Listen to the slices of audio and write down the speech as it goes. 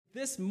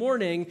This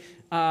morning,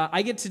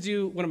 I get to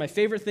do one of my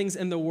favorite things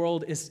in the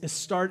world is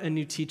start a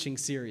new teaching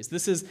series.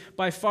 This is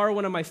by far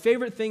one of my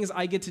favorite things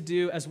I get to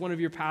do as one of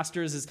your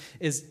pastors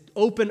is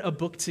open a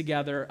book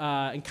together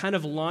and kind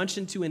of launch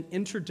into an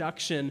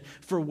introduction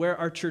for where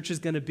our church is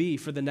going to be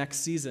for the next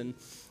season.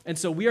 And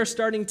so we are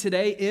starting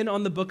today in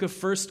on the book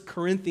of 1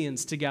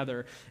 Corinthians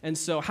together. And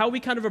so how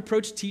we kind of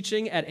approach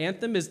teaching at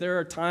Anthem is there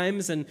are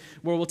times where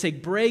we'll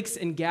take breaks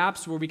and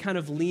gaps where we kind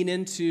of lean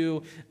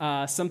into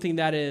something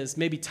that is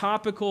maybe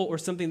topical or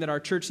something that our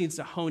church needs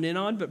to hone in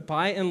on. But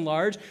by and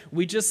large,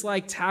 we just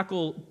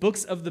tackle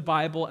books of the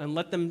Bible and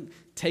let them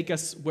take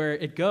us where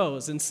it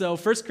goes. And so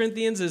 1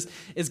 Corinthians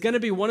is going to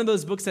be one of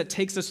those books that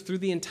takes us through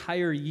the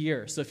entire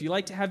year. So if you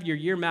like to have your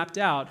year mapped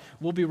out,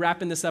 we'll be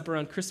wrapping this up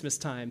around Christmas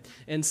time.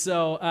 And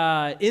so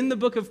in the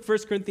book of 1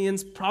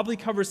 Corinthians probably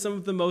covers some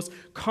of the most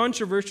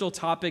controversial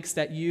topics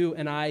that you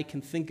and I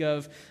can think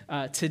of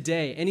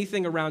today.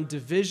 Anything around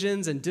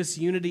divisions and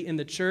disunity in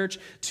the church,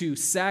 to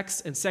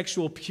sex and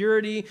sexual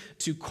purity,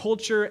 to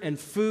culture and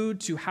food,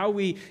 to how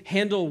we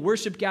handle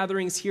worship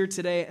gatherings here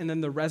today, and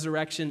then the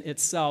resurrection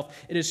itself.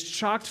 It is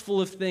chock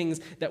full of things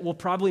that will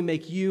probably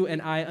make you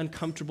and I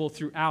uncomfortable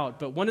throughout.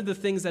 But one of the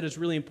things that is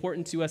really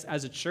important to us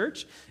as a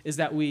church is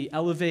that we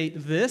elevate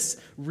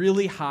this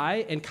really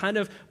high and kind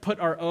of put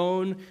our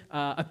own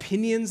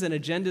opinions and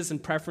agendas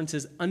and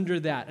preferences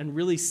under that and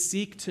really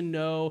seek to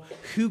know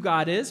who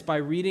God is by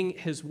reading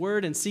His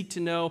Word and seek to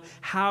know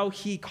how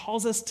He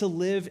calls us to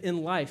live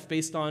in life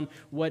based on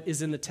what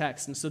is in the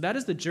text. And so that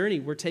is the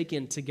journey we're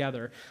taking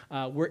together.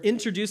 We're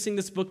introducing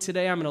this book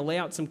today. I'm going to lay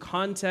out some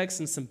context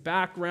and some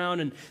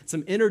background and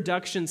some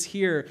introductions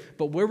here,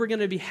 but where we're going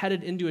to be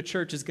headed into a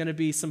church is going to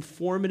be some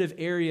formative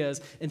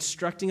areas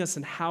instructing us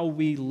in how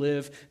we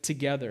live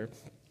together.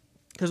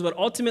 Because what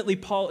ultimately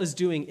Paul is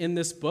doing in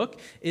this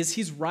book is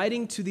he's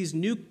writing to these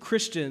new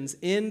Christians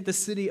in the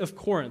city of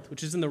Corinth,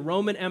 which is in the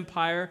Roman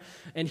Empire,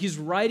 and he's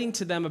writing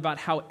to them about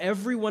how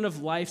every one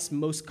of life's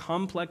most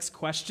complex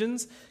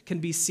questions can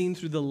be seen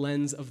through the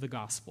lens of the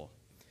gospel.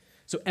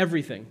 So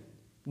everything,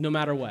 no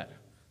matter what.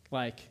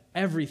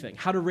 Everything.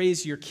 How to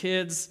raise your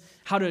kids,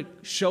 how to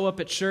show up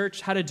at church,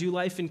 how to do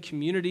life in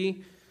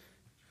community,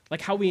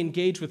 how we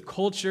engage with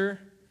culture,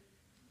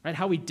 right?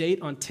 How we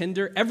date on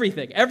Tinder,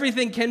 everything.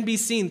 Everything can be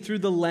seen through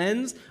the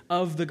lens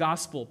of the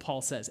gospel,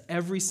 Paul says.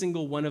 Every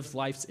single one of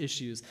life's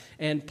issues.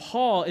 And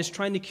Paul is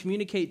trying to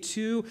communicate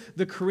to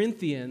the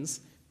Corinthians,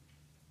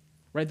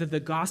 right, that the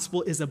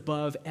gospel is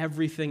above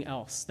everything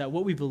else, that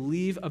what we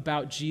believe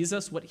about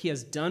Jesus, what He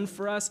has done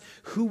for us,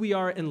 who we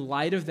are in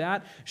light of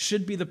that,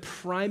 should be the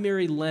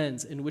primary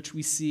lens in which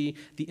we see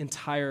the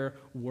entire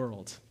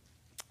world.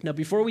 Now,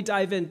 before we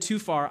dive in too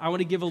far, I want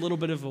to give a little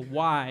bit of a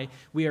why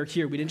we are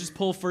here. We didn't just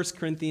pull 1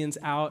 Corinthians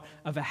out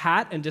of a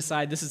hat and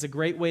decide this is a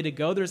great way to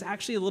go. There's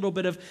actually a little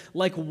bit of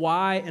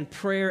why and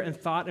prayer and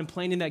thought and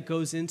planning that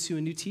goes into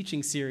a new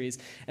teaching series.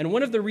 And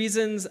one of the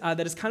reasons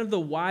that is kind of the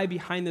why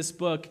behind this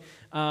book,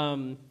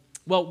 one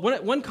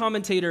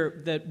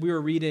commentator that we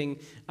were reading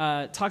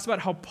talks about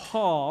how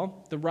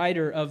Paul, the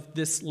writer of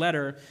this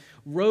letter,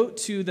 wrote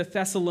to the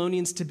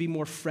Thessalonians to be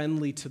more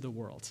friendly to the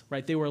world,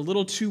 right? They were a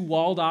little too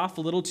walled off,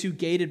 a little too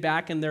gated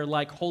back in their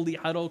holy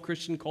huddle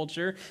Christian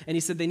culture. And he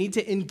said they need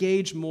to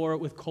engage more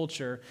with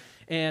culture.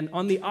 And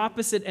on the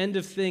opposite end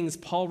of things,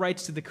 Paul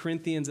writes to the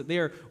Corinthians that they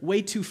are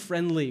way too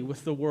friendly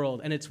with the world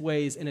and its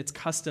ways and its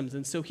customs.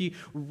 And so he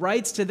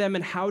writes to them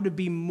on how to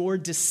be more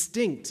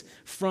distinct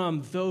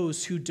from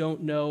those who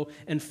don't know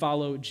and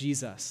follow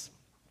Jesus.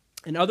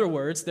 In other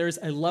words, there's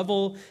a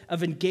level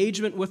of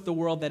engagement with the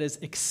world that is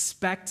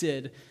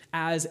expected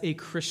as a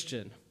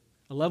Christian,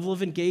 a level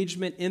of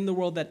engagement in the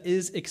world that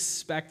is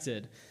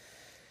expected.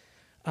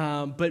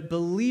 But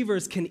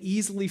believers can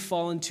easily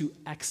fall into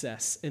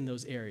excess in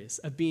those areas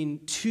of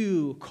being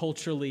too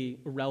culturally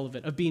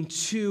relevant, of being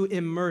too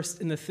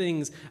immersed in the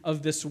things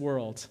of this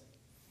world.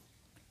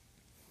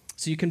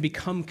 So you can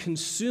become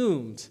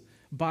consumed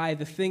by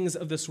the things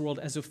of this world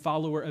as a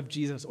follower of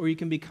Jesus, or you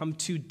can become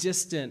too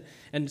distant.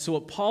 And so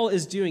what Paul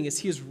is doing is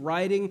he is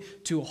writing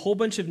to a whole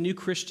bunch of new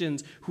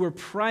Christians who are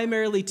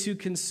primarily too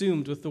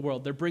consumed with the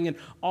world. They're bringing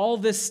all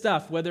this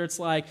stuff, whether it's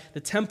the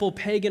temple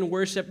pagan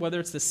worship, whether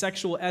it's the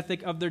sexual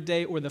ethic of their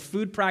day or the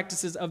food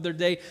practices of their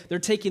day, they're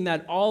taking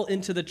that all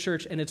into the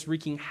church and it's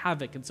wreaking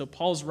havoc. And so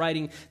Paul's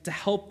writing to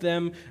help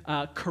them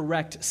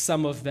correct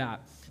some of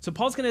that. So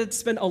Paul's going to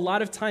spend a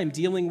lot of time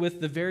dealing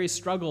with the various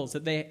struggles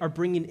that they are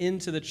bringing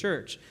into the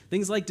church.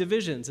 Things like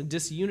divisions and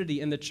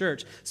disunity in the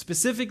church,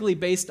 specifically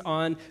based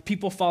on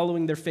people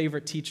following their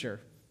favorite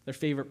teacher, their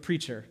favorite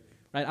preacher.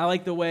 Right? I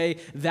like the way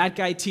that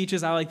guy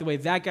teaches. I like the way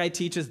that guy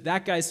teaches.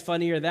 That guy's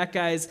funnier. That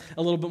guy's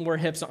a little bit more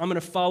hip. So I'm going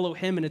to follow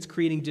him, and it's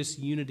creating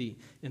disunity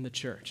in the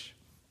church.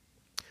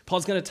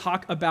 Paul's going to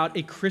talk about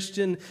a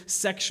Christian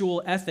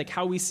sexual ethic,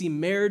 how we see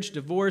marriage,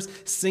 divorce,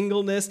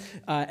 singleness,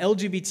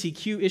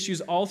 LGBTQ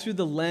issues all through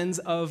the lens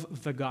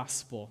of the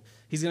gospel.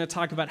 He's going to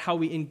talk about how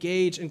we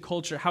engage in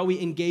culture, how we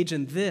engage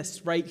in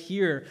this right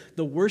here,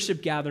 the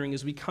worship gathering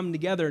as we come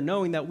together,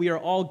 knowing that we are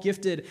all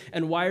gifted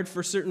and wired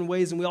for certain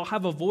ways, and we all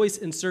have a voice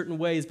in certain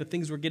ways, but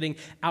things were getting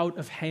out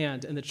of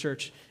hand in the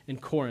church in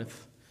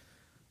Corinth.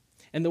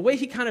 And the way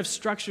he kind of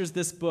structures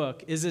this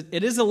book is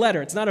it is a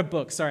letter. It's not a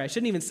book. Sorry, I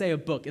shouldn't even say a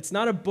book. It's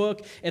not a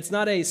book. It's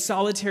not a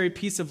solitary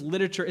piece of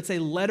literature. It's a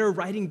letter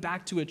writing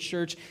back to a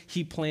church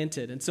he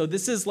planted. And so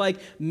this is like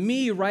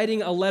me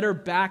writing a letter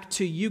back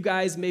to you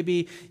guys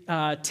maybe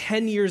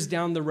 10 years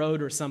down the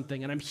road or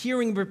something. And I'm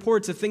hearing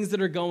reports of things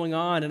that are going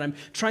on, and I'm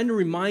trying to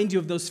remind you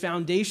of those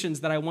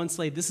foundations that I once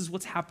laid. This is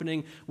what's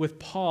happening with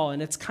Paul.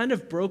 And it's kind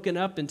of broken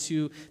up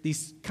into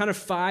these kind of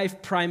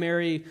 5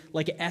 primary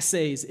like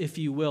essays, if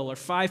you will, or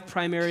 5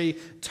 primary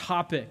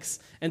topics.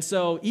 And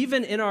so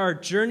even in our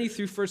journey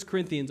through 1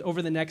 Corinthians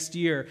over the next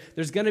year,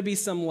 there's going to be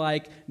some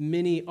like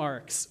mini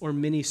arcs or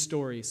mini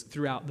stories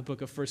throughout the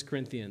book of 1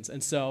 Corinthians.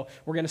 And so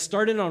we're going to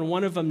start in on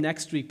one of them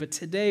next week. But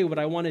today what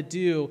I want to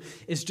do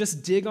is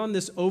just dig on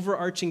this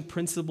overarching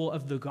principle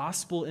of the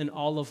gospel in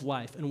all of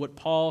life and what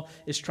Paul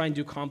is trying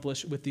to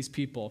accomplish with these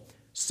people.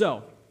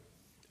 So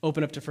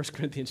open up to 1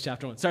 Corinthians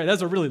chapter 1. Sorry,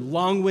 that's a really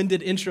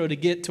long-winded intro to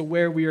get to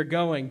where we are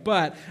going.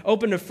 But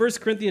open to 1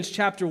 Corinthians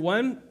chapter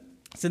 1.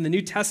 It's in the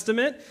New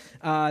Testament.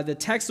 The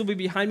text will be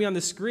behind me on the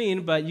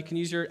screen, but you can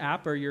use your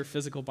app or your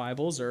physical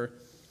Bibles. Or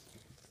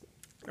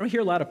I don't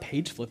hear a lot of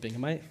page flipping.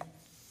 Am I?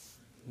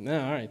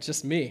 No, all right,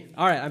 just me.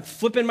 All right, I'm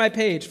flipping my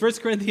page. 1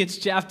 Corinthians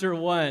chapter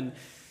 1,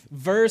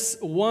 verse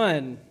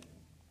 1.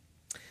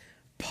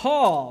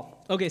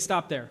 Paul. Okay,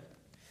 stop there.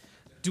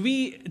 Do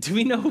we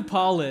know who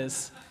Paul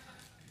is?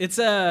 This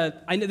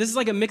is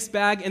like a mixed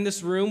bag in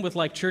this room with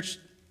like church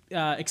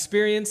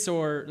experience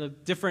or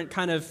different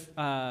kind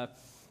of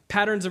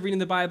patterns of reading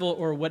the Bible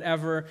or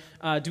whatever.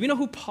 Do we know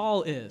who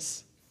Paul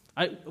is?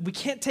 We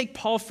can't take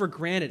Paul for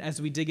granted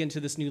as we dig into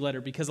this new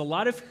letter because a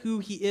lot of who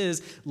he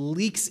is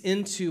leaks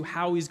into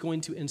how he's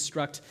going to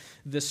instruct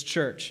this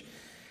church.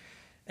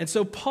 And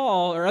so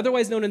Paul, or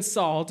otherwise known as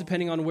Saul,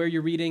 depending on where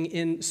you're reading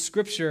in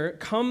Scripture,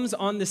 comes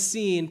on the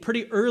scene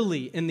pretty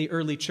early in the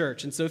early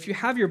church. And so if you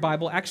have your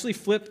Bible, actually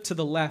flip to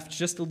the left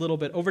just a little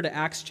bit over to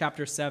Acts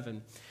chapter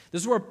 7.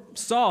 This is where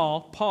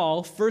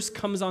Paul, first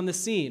comes on the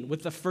scene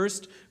with the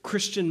first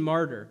Christian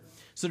martyr.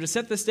 So to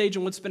set the stage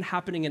on what's been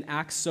happening in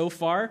Acts so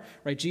far,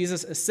 right?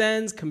 Jesus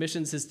ascends,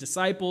 commissions his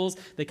disciples.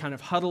 They kind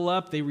of huddle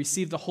up. They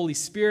receive the Holy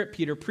Spirit.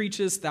 Peter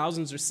preaches.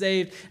 Thousands are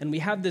saved. And we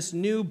have this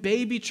new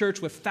baby church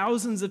with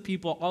thousands of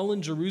people all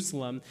in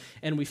Jerusalem.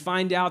 And we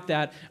find out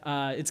that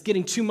it's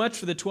getting too much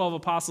for the 12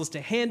 apostles to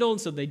handle.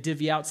 And so they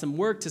divvy out some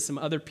work to some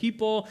other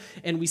people.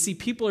 And we see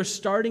people are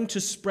starting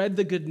to spread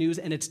the good news,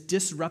 and it's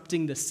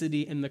disrupting the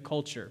city and the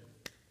culture.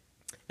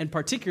 And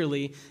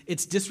particularly,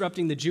 it's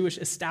disrupting the Jewish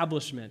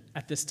establishment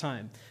at this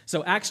time.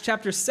 So Acts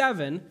chapter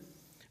 7,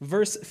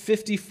 verse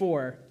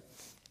 54.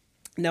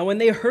 Now when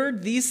they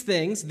heard these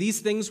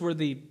things were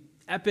the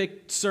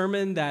epic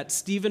sermon that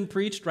Stephen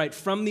preached, right,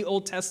 from the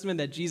Old Testament,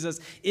 that Jesus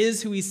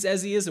is who he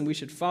says he is and we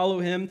should follow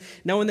him.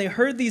 Now when they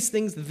heard these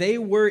things, they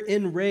were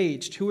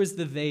enraged. Who is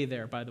the they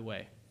there, by the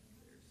way?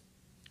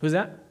 Who's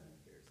that?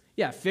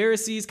 Yeah,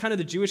 Pharisees, kind of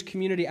the Jewish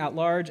community at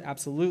large,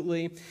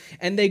 absolutely.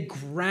 And they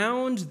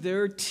ground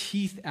their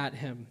teeth at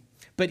him.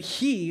 But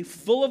he,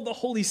 full of the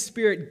Holy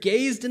Spirit,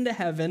 gazed into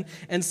heaven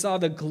and saw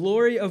the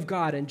glory of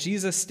God and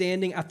Jesus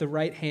standing at the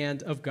right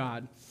hand of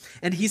God.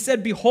 And he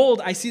said,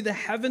 "Behold, I see the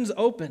heavens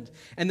opened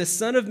and the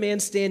Son of Man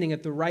standing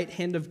at the right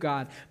hand of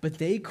God." But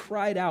they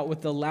cried out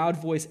with a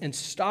loud voice and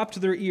stopped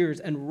their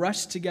ears and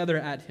rushed together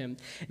at him.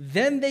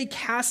 Then they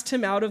cast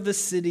him out of the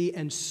city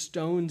and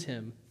stoned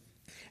him.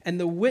 And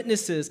the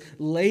witnesses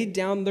laid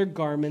down their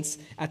garments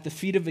at the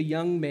feet of a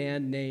young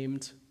man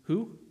named,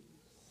 who?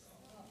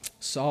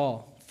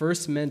 Saul.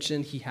 First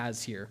mention he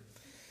has here.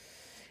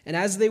 And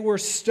as they were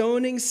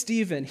stoning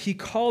Stephen, he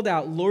called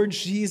out, "Lord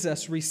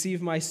Jesus,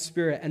 receive my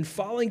spirit." And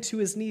falling to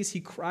his knees, he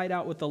cried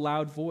out with a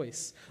loud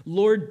voice,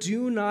 "Lord,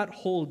 do not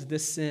hold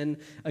this sin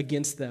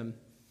against them."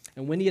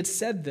 And when he had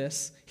said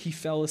this, he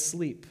fell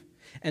asleep.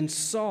 And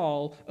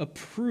Saul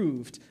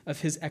approved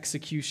of his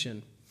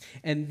execution.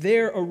 And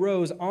there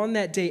arose on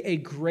that day a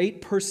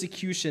great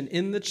persecution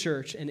in the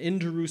church and in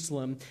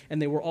Jerusalem,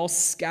 and they were all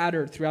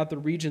scattered throughout the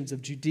regions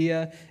of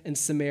Judea and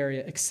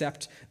Samaria,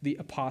 except the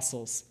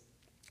apostles.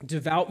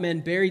 Devout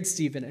men buried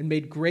Stephen and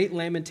made great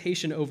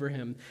lamentation over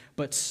him,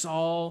 but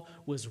Saul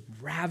was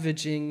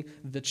ravaging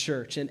the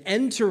church. And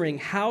entering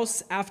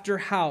house after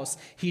house,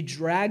 he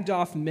dragged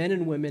off men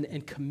and women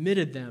and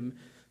committed them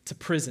to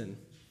prison.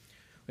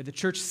 The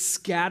church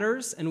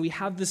scatters, and we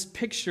have this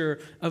picture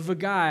of a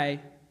guy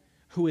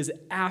who is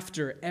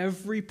after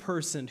every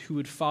person who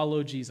would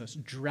follow Jesus,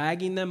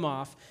 dragging them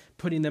off,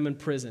 putting them in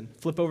prison.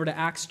 Flip over to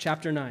Acts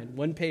chapter 9,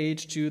 one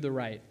page to the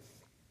right.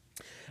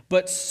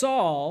 But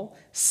Saul,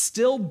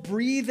 still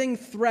breathing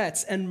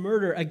threats and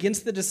murder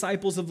against the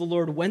disciples of the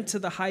Lord, went to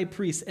the high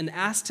priest and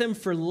asked him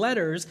for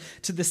letters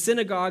to the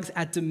synagogues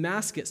at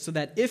Damascus, so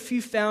that if he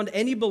found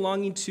any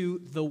belonging to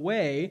the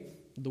way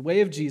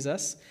of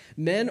Jesus,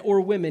 men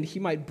or women, he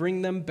might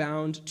bring them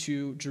bound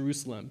to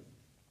Jerusalem.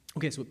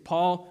 Okay, so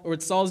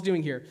what Saul's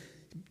doing here,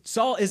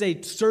 Saul is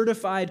a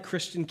certified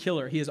Christian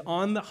killer. He is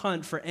on the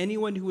hunt for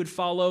anyone who would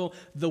follow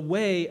the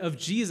way of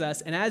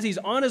Jesus. And as he's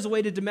on his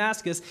way to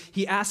Damascus,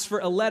 he asks for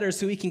a letter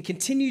so he can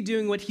continue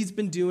doing what he's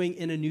been doing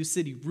in a new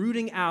city,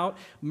 rooting out,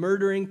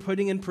 murdering,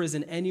 putting in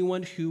prison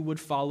anyone who would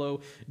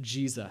follow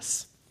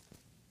Jesus.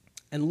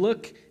 And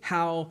look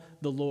how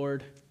the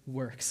Lord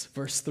works.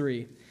 Verse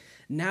 3.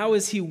 Now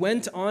as he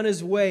went on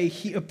his way,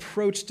 he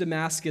approached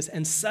Damascus,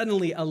 and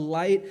suddenly a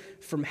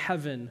light from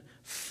heaven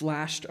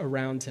flashed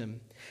around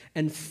him.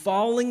 And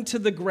falling to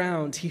the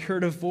ground, he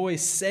heard a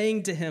voice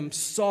saying to him,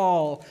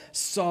 Saul,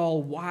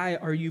 Saul, why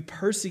are you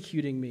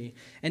persecuting me?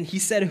 And he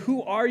said,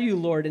 Who are you,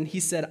 Lord? And he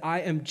said,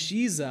 I am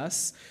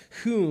Jesus,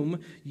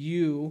 whom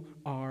you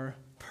are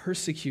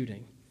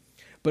persecuting.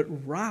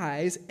 But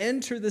rise,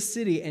 enter the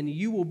city, and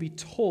you will be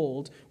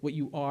told what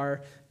you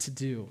are to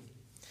do.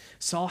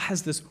 Saul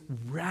has this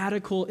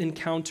radical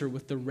encounter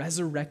with the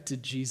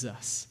resurrected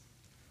Jesus.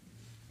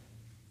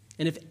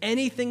 And if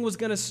anything was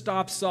going to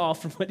stop Saul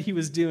from what he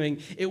was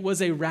doing, it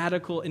was a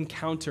radical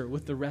encounter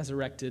with the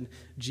resurrected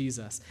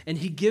Jesus. And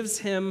he gives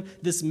him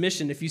this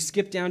mission. If you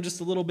skip down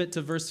just a little bit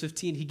to verse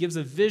 15, he gives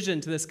a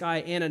vision to this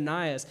guy,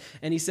 Ananias.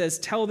 And he says,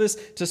 Tell this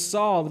to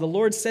Saul. The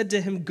Lord said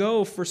to him,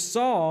 Go, for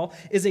Saul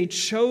is a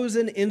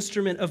chosen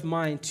instrument of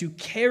mine to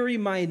carry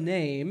my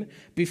name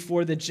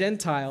before the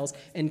Gentiles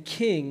and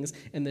kings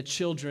and the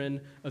children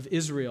of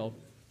Israel.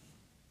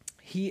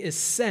 He is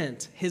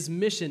sent. His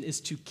mission is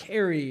to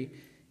carry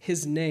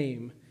his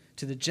name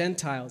to the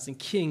Gentiles and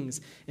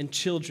kings and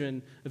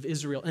children of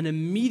Israel. And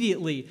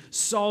immediately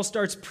Saul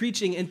starts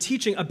preaching and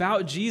teaching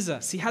about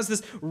Jesus. He has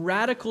this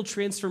radical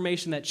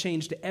transformation that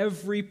changed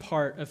every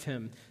part of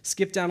him.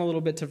 Skip down a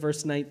little bit to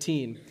verse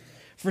 19.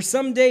 For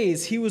some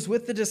days he was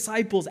with the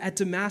disciples at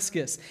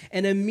Damascus,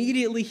 and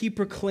immediately he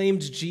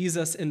proclaimed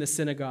Jesus in the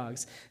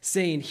synagogues,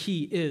 saying,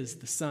 He is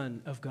the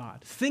Son of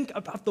God. Think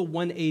about the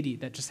 180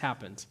 that just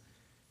happened.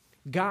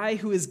 Guy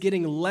who is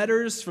getting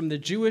letters from the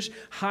Jewish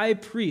high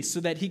priest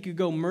so that he could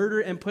go murder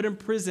and put in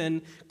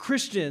prison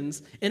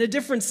Christians in a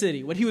different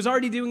city. What he was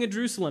already doing in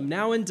Jerusalem,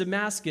 now in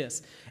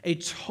Damascus. A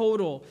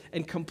total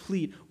and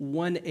complete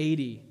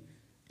 180.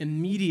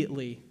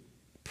 Immediately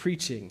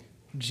preaching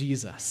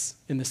Jesus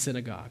in the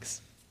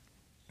synagogues.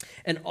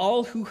 And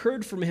all who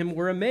heard from him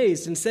were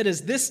amazed and said,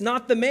 Is this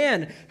not the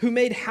man who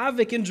made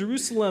havoc in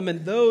Jerusalem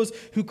and those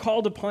who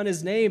called upon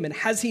his name? And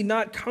has he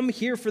not come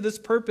here for this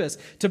purpose,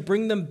 to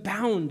bring them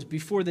bound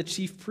before the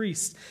chief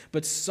priests?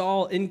 But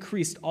Saul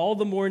increased all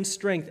the more in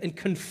strength and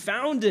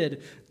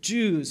confounded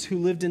Jews who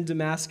lived in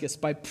Damascus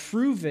by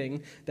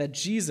proving that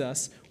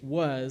Jesus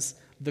was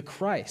the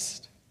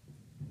Christ.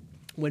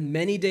 When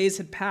many days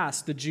had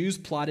passed, the Jews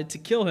plotted to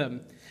kill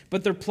him.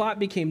 But their plot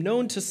became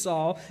known to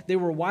Saul. They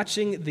were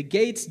watching the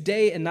gates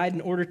day and night in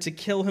order to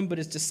kill him, but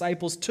his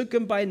disciples took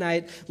him by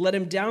night, let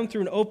him down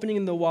through an opening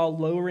in the wall,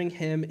 lowering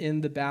him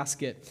in the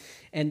basket.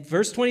 And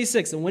verse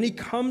 26, and when he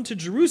come to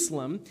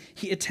Jerusalem,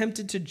 he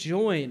attempted to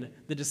join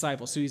the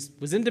disciples. So he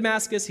was in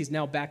Damascus. He's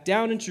now back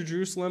down into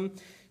Jerusalem.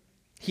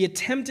 He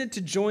attempted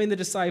to join the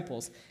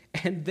disciples,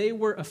 and they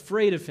were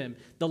afraid of him.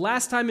 The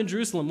last time in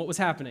Jerusalem, what was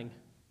happening?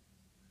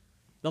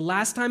 The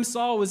last time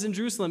Saul was in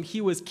Jerusalem, he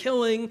was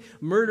killing,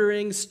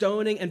 murdering,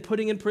 stoning, and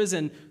putting in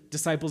prison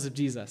disciples of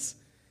Jesus.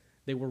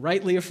 They were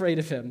rightly afraid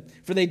of him,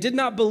 for they did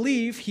not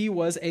believe he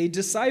was a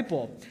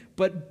disciple.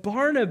 But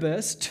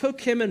Barnabas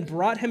took him and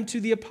brought him to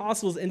the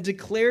apostles and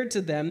declared to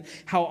them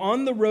how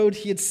on the road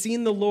he had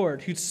seen the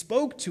Lord, who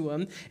spoke to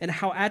him, and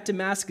how at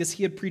Damascus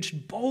he had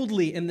preached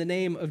boldly in the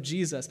name of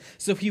Jesus.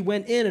 So he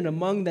went in and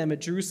among them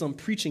at Jerusalem,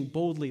 preaching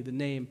boldly the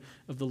name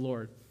of the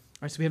Lord.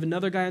 All right, so we have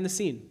another guy on the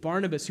scene,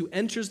 Barnabas, who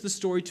enters the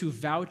story to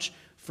vouch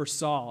for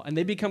Saul, and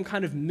they become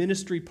kind of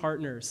ministry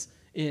partners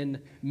in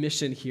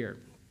mission here.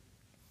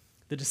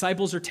 The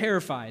disciples are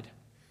terrified.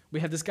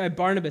 We have this guy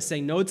Barnabas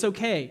saying, no, it's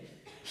okay.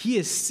 He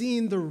has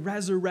seen the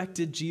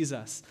resurrected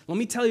Jesus. Let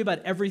me tell you about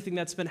everything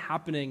that's been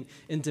happening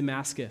in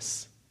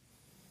Damascus.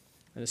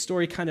 And the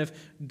story kind of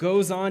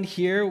goes on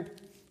here.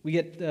 We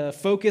get the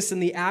focus in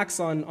the Acts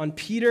on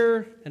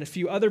Peter and a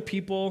few other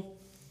people.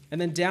 And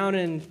then down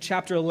in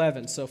chapter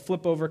 11, so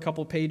flip over a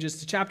couple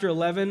pages to chapter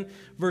 11,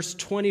 verse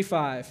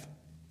 25.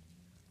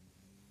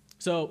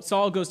 So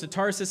Saul goes to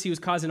Tarsus. He was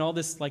causing all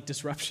this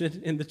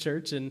disruption in the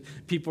church, and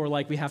people were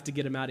like, we have to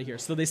get him out of here.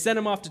 So they sent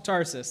him off to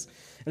Tarsus.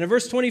 And in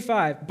verse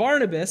 25,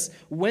 Barnabas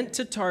went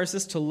to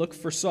Tarsus to look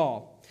for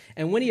Saul.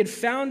 And when he had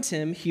found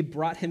him, he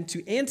brought him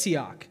to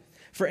Antioch.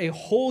 For a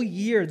whole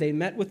year they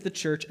met with the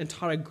church and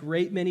taught a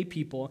great many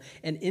people.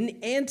 And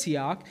in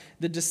Antioch,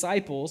 the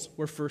disciples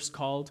were first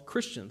called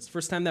Christians.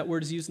 First time that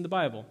word is used in the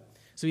Bible.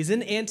 So he's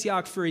in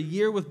Antioch for a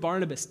year with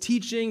Barnabas,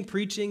 teaching,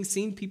 preaching,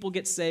 seeing people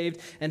get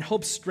saved, and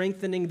help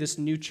strengthening this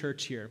new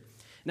church here.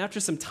 And after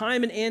some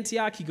time in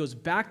Antioch, he goes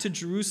back to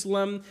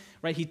Jerusalem,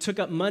 right? He took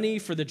up money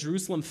for the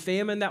Jerusalem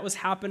famine that was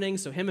happening.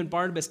 So him and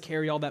Barnabas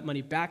carry all that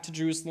money back to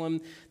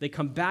Jerusalem. They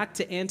come back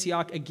to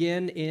Antioch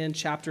again in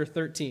chapter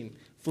 13.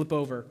 Flip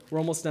over. We're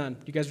almost done.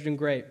 You guys are doing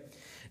great.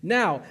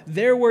 Now,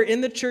 there were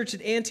in the church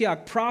at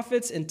Antioch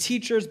prophets and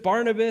teachers,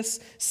 Barnabas,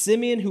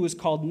 Simeon, who was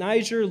called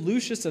Niger,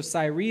 Lucius of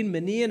Cyrene,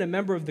 Manaen, a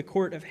member of the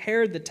court of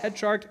Herod the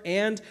Tetrarch,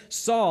 and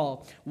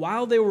Saul.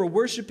 While they were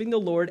worshiping the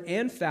Lord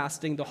and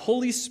fasting, the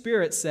Holy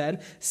Spirit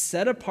said,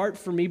 "Set apart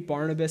for me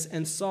Barnabas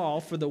and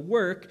Saul for the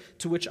work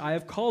to which I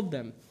have called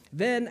them."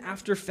 Then,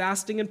 after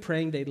fasting and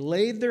praying, they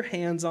laid their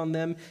hands on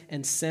them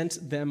and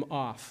sent them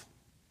off.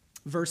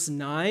 Verse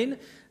 9,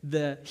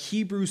 the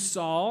Hebrew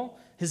Saul,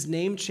 his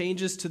name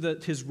changes to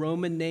his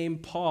Roman name,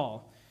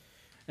 Paul.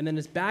 And then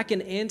back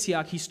in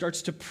Antioch, he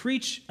starts to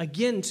preach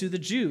again to the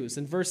Jews.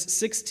 In verse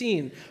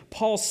 16,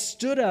 Paul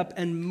stood up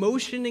and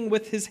motioning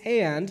with his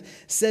hand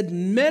said,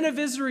 "Men of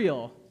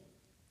Israel,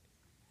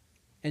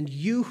 and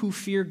you who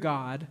fear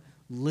God,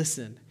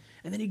 listen."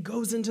 And then he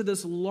goes into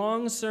this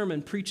long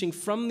sermon preaching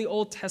from the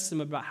Old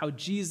Testament about how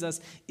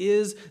Jesus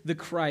is the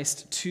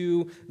Christ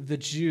to the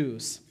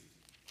Jews.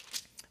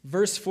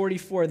 Verse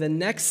 44, the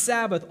next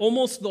Sabbath,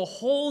 almost the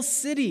whole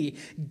city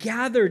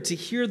gathered to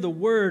hear the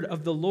word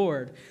of the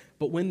Lord.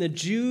 But when the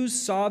Jews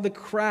saw the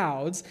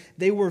crowds,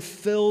 they were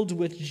filled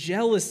with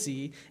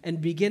jealousy and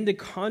began to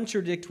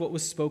contradict what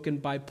was spoken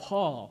by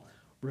Paul,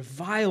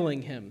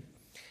 reviling him.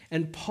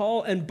 And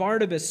Paul and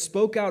Barnabas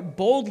spoke out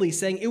boldly,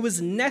 saying, "It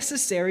was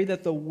necessary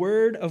that the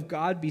word of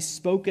God be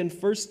spoken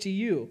first to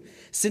you.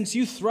 Since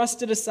you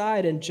thrust it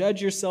aside and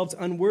judge yourselves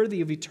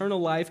unworthy of eternal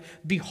life,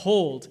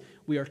 behold,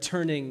 we are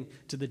turning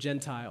to the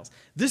Gentiles."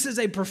 This is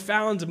a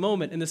profound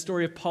moment in the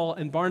story of Paul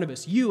and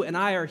Barnabas. You and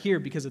I are here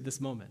because of this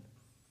moment.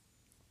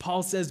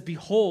 Paul says,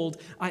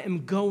 "Behold, I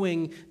am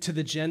going to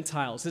the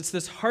Gentiles." It's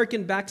this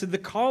hearken back to the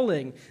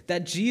calling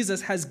that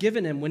Jesus has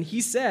given him when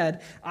he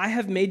said, "I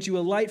have made you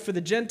a light for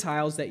the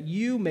Gentiles that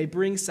you may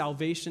bring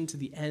salvation to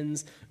the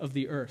ends of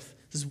the earth."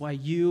 This is why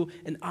you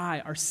and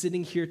I are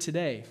sitting here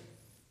today.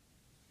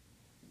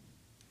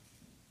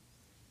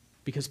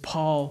 Because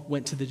Paul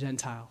went to the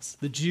Gentiles.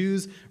 The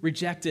Jews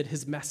rejected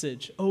his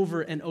message over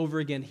and over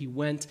again. He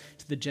went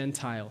to the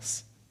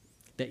Gentiles,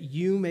 that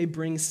you may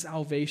bring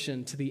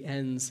salvation to the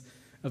ends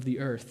of the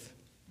earth.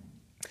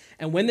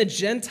 And when the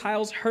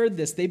Gentiles heard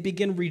this, they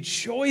began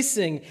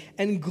rejoicing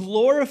and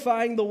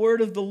glorifying the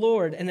word of the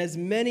Lord. And as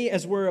many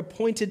as were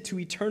appointed to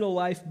eternal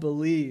life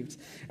believed.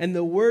 And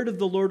the word of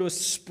the Lord was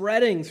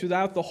spreading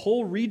throughout the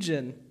whole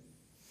region.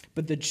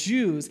 But the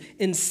Jews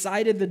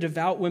incited the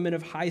devout women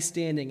of high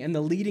standing and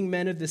the leading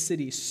men of the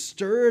city,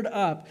 stirred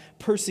up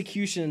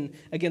persecution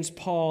against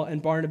Paul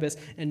and Barnabas,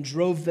 and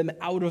drove them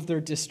out of their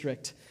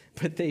district.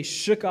 But they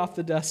shook off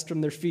the dust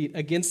from their feet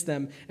against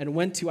them and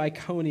went to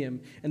Iconium.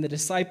 And the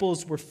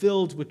disciples were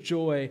filled with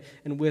joy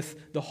and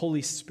with the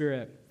Holy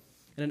Spirit.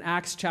 And in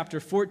Acts chapter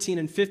 14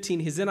 and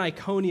 15, he's in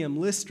Iconium,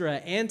 Lystra,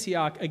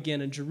 Antioch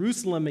again, and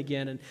Jerusalem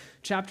again. And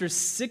chapters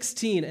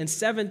 16 and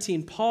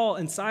 17, Paul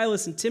and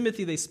Silas and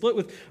Timothy, they split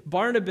with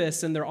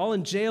Barnabas, and they're all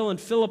in jail in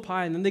Philippi.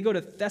 And then they go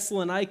to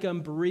Thessalonica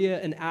and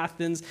Berea and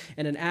Athens.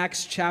 And in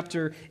Acts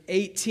chapter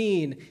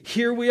 18,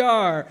 here we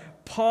are.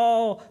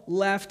 Paul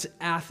left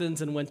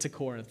Athens and went to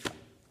Corinth.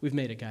 We've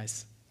made it,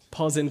 guys.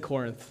 Paul's in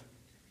Corinth.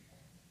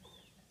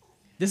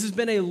 This has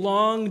been a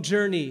long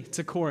journey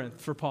to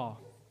Corinth for Paul.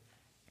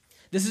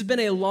 This has been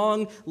a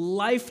long,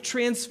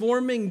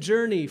 life-transforming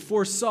journey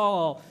for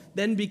Saul,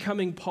 then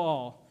becoming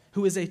Paul,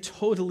 who is a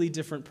totally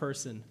different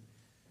person,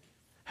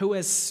 who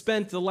has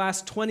spent the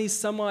last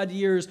 20-some-odd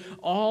years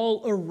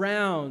all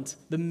around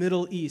the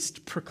Middle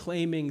East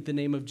proclaiming the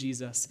name of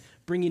Jesus,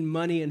 bringing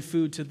money and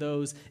food to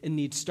those in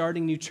need,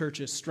 starting new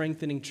churches,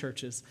 strengthening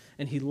churches,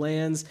 and he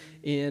lands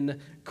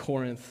in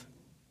Corinth.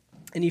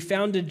 And he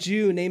found a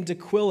Jew named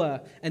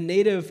Aquila, a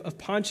native of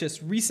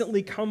Pontus,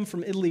 recently come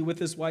from Italy with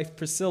his wife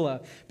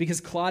Priscilla,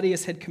 because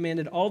Claudius had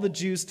commanded all the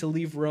Jews to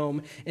leave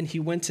Rome, and he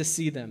went to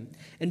see them.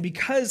 And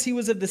because he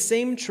was of the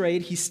same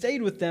trade, he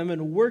stayed with them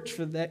and worked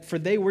for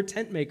they were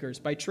tent makers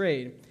by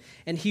trade.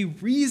 And he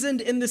reasoned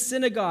in the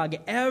synagogue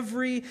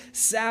every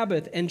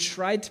Sabbath and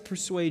tried to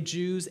persuade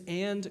Jews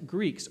and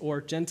Greeks, or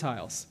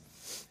Gentiles.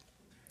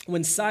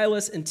 When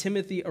Silas and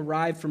Timothy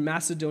arrived from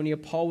Macedonia,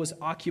 Paul was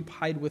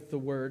occupied with the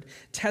word,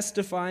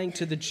 testifying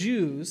to the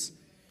Jews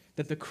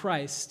that the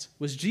Christ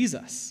was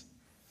Jesus.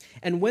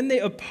 And when they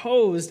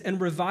opposed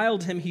and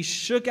reviled him, he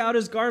shook out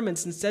his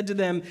garments and said to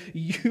them,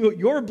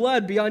 "Your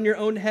blood be on your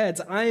own heads.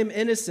 I am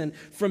innocent.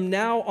 From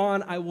now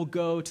on, I will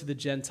go to the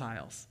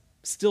Gentiles."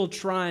 Still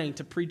trying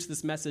to preach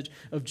this message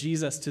of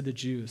Jesus to the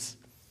Jews.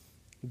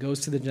 He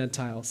goes to the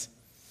Gentiles.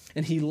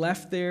 And he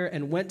left there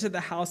and went to the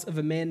house of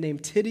a man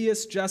named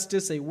Titius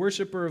Justus, a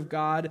worshiper of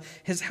God.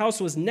 His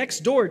house was next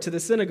door to the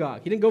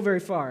synagogue. He didn't go very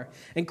far.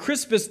 And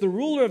Crispus, the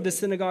ruler of the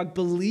synagogue,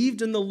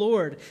 believed in the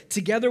Lord,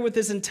 together with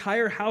his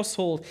entire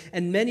household.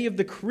 And many of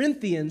the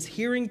Corinthians,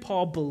 hearing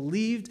Paul,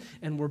 believed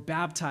and were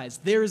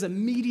baptized. There is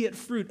immediate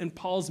fruit in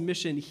Paul's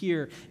mission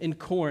here in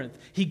Corinth.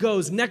 He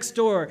goes next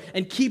door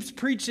and keeps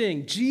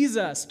preaching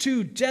Jesus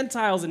to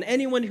Gentiles and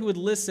anyone who would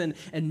listen.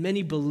 And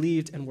many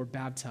believed and were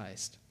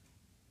baptized.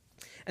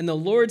 And the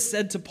Lord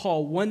said to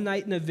Paul one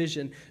night in a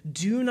vision,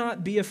 "Do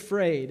not be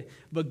afraid,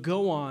 but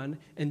go on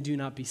and do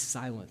not be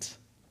silent.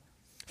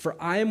 For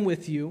I am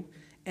with you,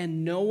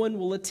 and no one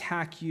will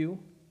attack you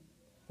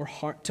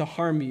or to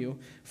harm you,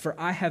 for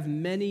I have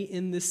many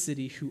in this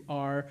city who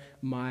are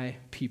my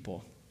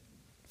people."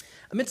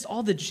 Amidst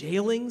all the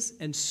jailings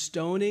and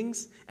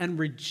stonings and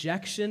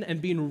rejection and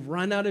being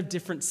run out of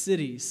different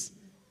cities,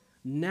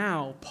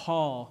 now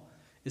Paul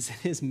is in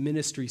his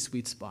ministry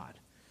sweet spot.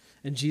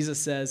 And Jesus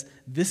says,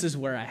 "This is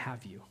where I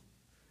have you.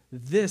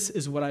 This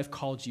is what I've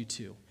called you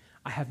to.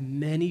 I have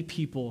many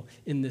people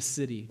in this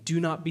city.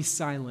 Do not be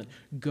silent.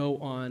 Go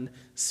on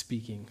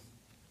speaking."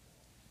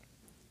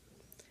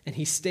 And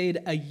he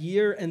stayed a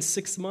year and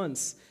 6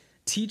 months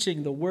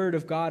teaching the word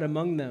of God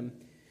among them.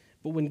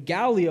 But when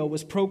Gallio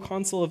was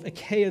proconsul of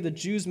Achaia, the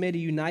Jews made a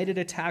united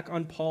attack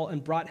on Paul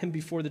and brought him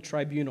before the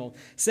tribunal,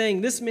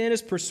 saying, "This man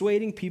is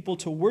persuading people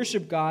to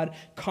worship God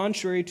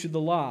contrary to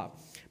the law."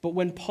 But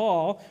when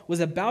Paul was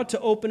about to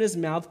open his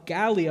mouth,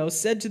 Gallio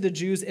said to the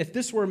Jews, "If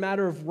this were a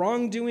matter of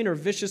wrongdoing or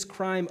vicious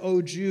crime,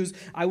 O Jews,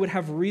 I would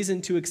have reason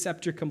to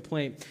accept your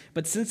complaint.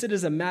 But since it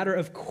is a matter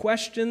of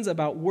questions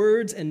about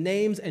words and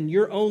names and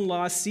your own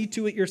law, see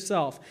to it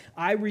yourself.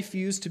 I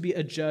refuse to be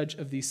a judge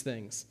of these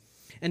things."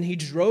 And he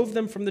drove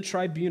them from the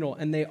tribunal,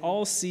 and they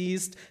all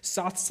seized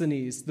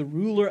Sosthenes, the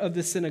ruler of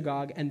the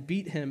synagogue, and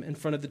beat him in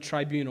front of the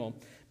tribunal.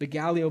 But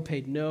Gallio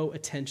paid no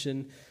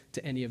attention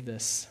to any of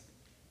this.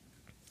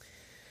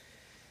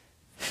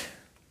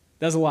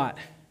 That's a lot.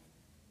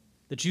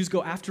 The Jews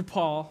go after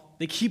Paul.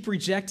 They keep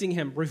rejecting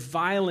him,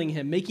 reviling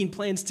him, making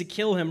plans to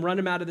kill him, run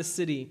him out of the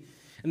city.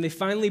 And they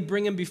finally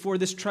bring him before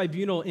this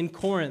tribunal in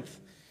Corinth.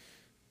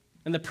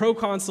 And the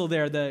proconsul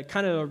there, the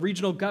kind of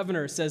regional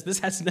governor, says, "This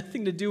has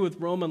nothing to do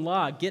with Roman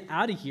law. Get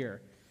out of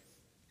here."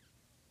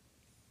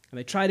 And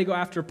they try to go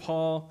after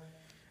Paul,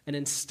 and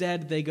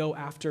instead they go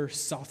after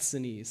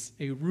Sosthenes,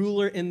 a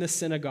ruler in the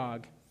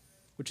synagogue,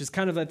 which is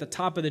kind of at the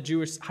top of the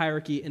Jewish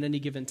hierarchy in any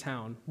given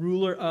town,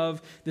 ruler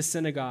of the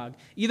synagogue,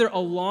 either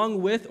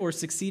along with or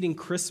succeeding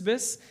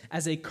Crispus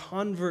as a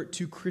convert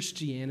to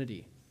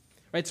Christianity.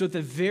 Right? So at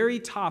the very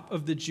top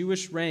of the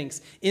Jewish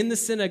ranks in the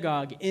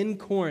synagogue in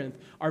Corinth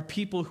are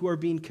people who are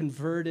being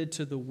converted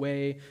to the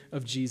way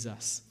of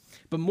Jesus.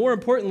 But more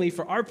importantly,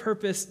 for our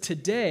purpose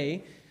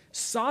today,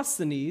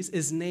 Sosthenes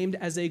is named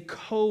as a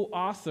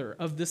co-author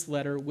of this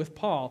letter with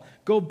Paul.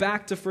 Go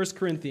back to 1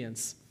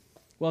 Corinthians.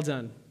 Well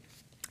done.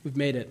 We've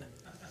made it.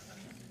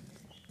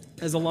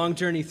 As a long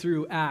journey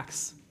through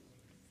Acts.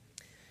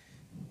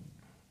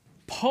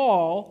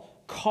 Paul,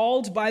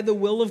 called by the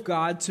will of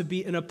God to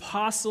be an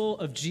apostle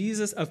of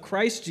Jesus, of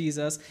Christ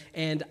Jesus,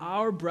 and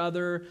our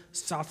brother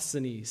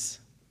Sosthenes.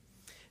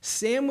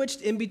 Sandwiched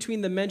in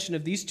between the mention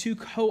of these two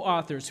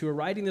co-authors who are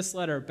writing this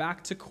letter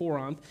back to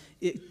Corinth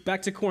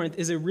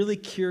is a really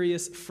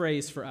curious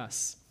phrase for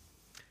us.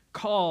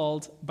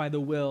 Called by the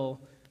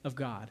will of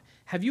God.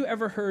 Have you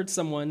ever heard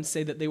someone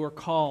say that they were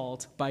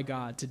called by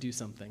God to do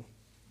something?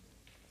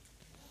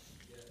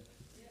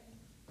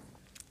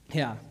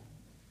 Yeah.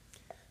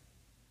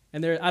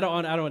 And I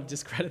don't want to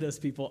discredit those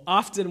people.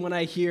 Often when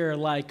I hear,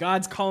 like,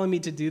 God's calling me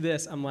to do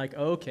this, I'm like,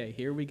 okay,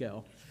 here we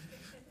go.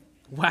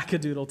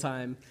 Wackadoodle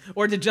time.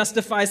 Or to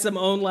justify some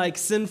own, like,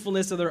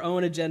 sinfulness or their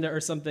own agenda or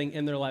something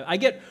in their life. I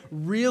get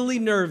really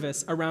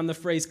nervous around the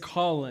phrase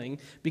calling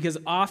because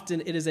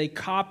often it is a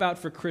cop-out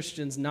for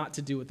Christians not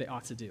to do what they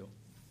ought to do.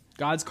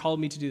 God's called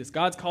me to do this.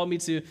 God's called me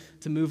to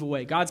move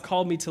away. God's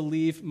called me to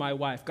leave my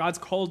wife. God's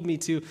called me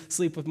to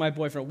sleep with my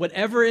boyfriend.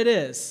 Whatever it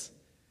is,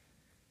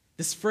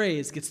 this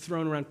phrase gets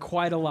thrown around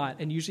quite a lot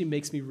and usually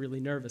makes me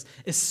really nervous,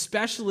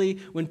 especially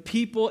when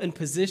people in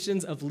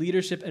positions of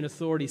leadership and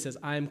authority says,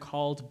 I am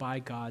called by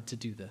God to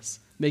do this.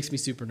 Makes me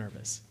super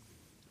nervous.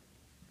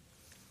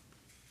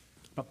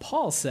 But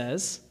Paul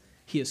says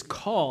he is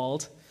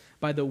called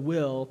by the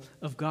will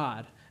of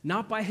God,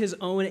 not by his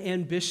own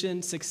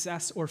ambition,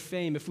 success, or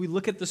fame. If we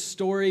look at the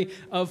story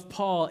of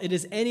Paul, it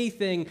is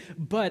anything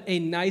but a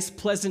nice,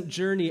 pleasant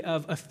journey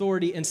of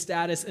authority and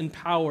status and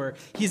power.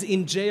 He's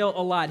in jail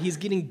a lot. He's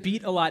getting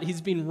beat a lot.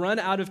 He's being run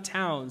out of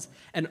towns.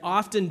 And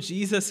often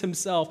Jesus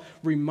himself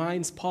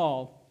reminds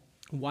Paul,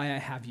 why I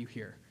have you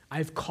here.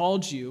 I've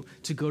called you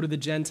to go to the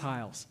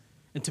Gentiles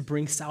and to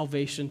bring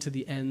salvation to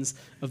the ends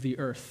of the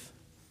earth.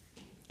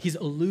 He's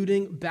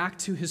alluding back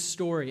to his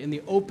story. In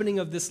the opening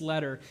of this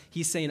letter,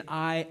 he's saying,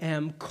 I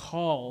am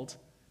called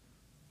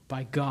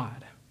by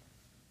God.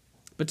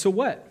 But to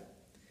what?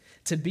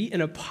 to be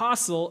an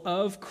apostle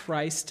of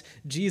Christ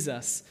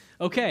Jesus.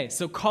 Okay,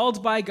 so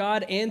called by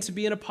God and to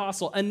be an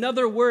apostle.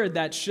 Another word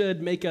that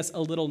should make us a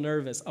little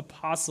nervous,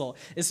 apostle,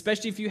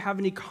 especially if you have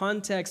any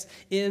context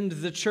in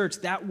the church.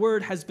 That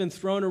word has been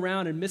thrown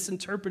around and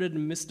misinterpreted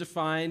and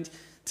misdefined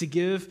to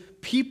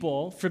give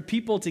people, for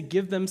people to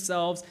give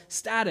themselves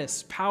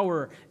status,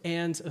 power,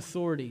 and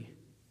authority.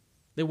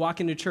 They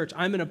walk into church,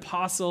 I'm an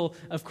apostle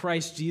of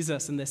Christ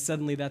Jesus, and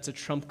suddenly that's a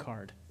trump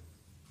card.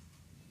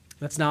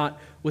 That's not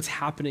what's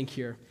happening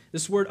here.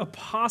 This word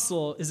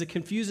apostle is a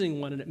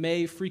confusing one, and it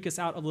may freak us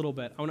out a little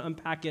bit. I want to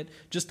unpack it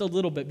just a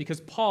little bit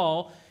because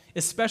Paul,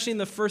 especially in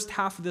the first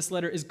half of this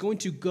letter, is going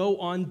to go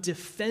on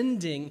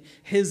defending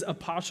his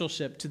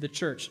apostleship to the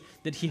church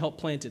that he helped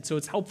planted. So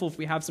it's helpful if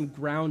we have some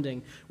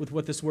grounding with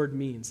what this word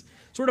means.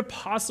 This word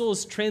apostle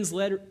is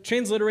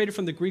transliterated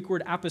from the Greek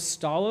word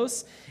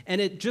apostolos,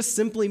 and it just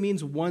simply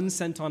means one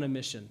sent on a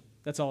mission.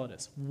 That's all it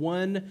is.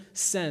 One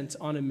sent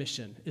on a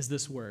mission is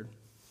this word.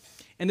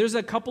 And there's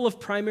a couple of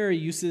primary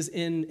uses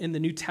in the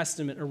New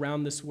Testament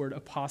around this word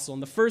apostle.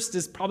 And the first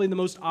is probably the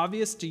most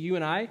obvious to you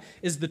and I,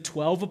 is the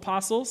 12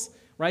 apostles,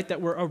 right,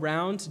 that were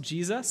around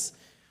Jesus,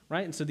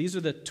 right? And so these are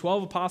the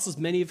 12 apostles,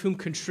 many of whom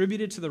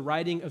contributed to the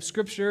writing of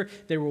Scripture.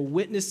 They were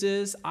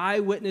witnesses,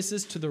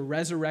 eyewitnesses to the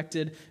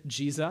resurrected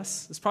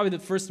Jesus. It's probably the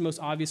first and most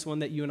obvious one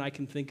that you and I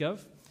can think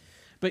of.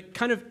 But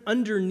kind of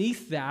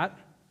underneath that,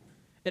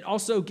 it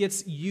also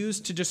gets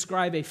used to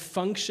describe a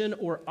function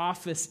or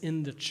office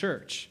in the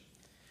church.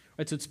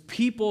 Right, so it's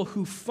people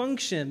who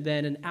function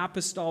then in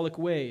apostolic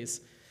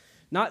ways.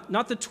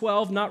 Not the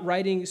 12, not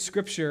writing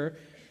Scripture,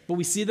 but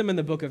we see them in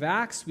the book of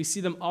Acts. We see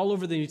them all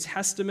over the New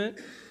Testament.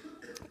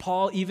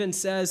 Paul even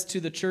says to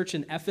the church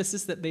in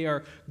Ephesus that they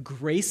are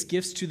grace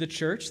gifts to the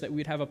church, that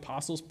we'd have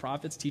apostles,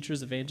 prophets,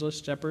 teachers,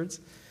 evangelists, shepherds,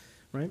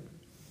 right?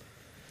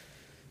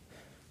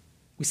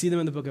 We see them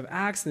in the book of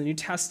Acts, in the New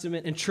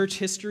Testament, and church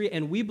history,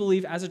 and we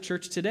believe as a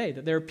church today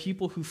that there are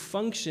people who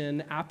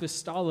function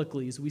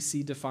apostolically, as we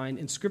see defined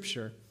in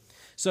Scripture.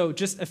 So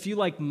just a few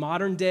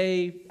modern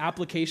day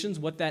applications,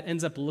 what that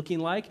ends up looking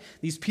like.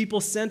 These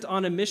people sent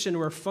on a mission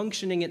who are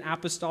functioning in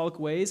apostolic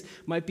ways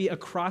might be a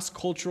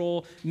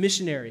cross-cultural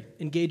missionary,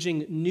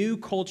 engaging new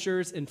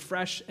cultures in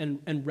fresh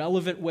and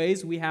relevant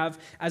ways. We have,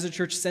 as a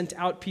church, sent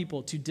out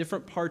people to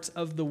different parts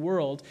of the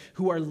world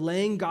who are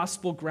laying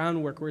gospel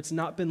groundwork where it's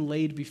not been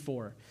laid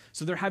before.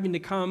 So they're having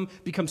to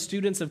become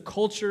students of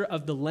culture,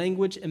 of the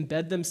language,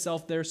 embed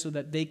themselves there so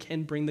that they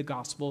can bring the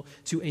gospel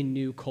to a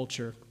new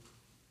culture.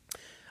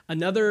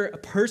 Another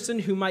person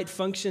who might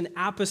function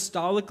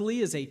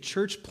apostolically is a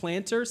church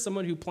planter,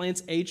 someone who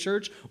plants a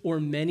church or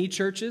many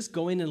churches,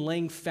 going and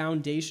laying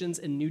foundations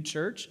in new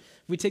church.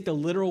 If we take the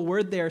literal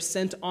word, they are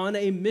sent on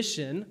a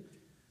mission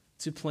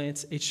to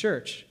plant a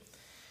church.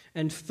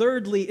 And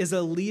thirdly is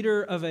a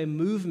leader of a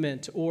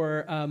movement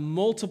or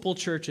multiple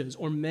churches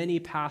or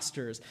many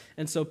pastors.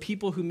 And so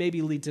people who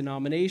maybe lead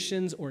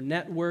denominations or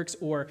networks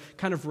or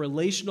kind of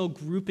relational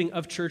grouping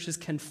of churches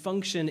can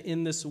function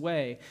in this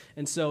way.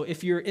 And so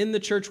if you're in the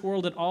church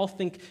world at all,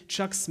 think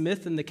Chuck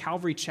Smith and the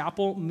Calvary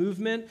Chapel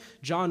movement,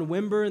 John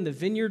Wimber and the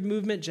Vineyard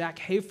movement, Jack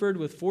Hayford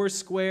with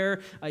Foursquare,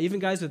 even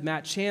guys with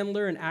Matt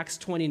Chandler and Acts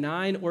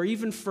 29, or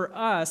even for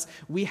us,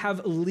 we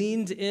have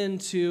leaned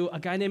into a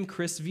guy named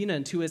Chris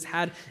Vinant who has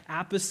had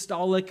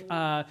apostolic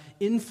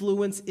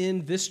influence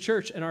in this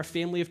church and our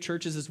family of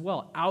churches as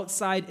well.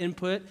 Outside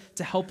input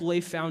to help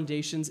lay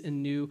foundations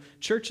in new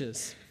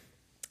churches.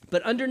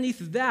 But underneath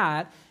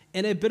that,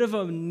 in a bit of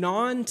a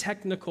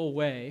non-technical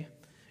way,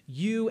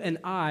 you and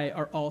I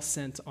are all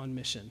sent on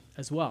mission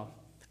as well.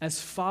 As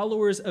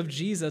followers of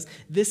Jesus,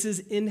 this is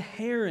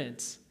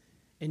inherent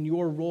in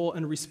your role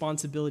and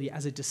responsibility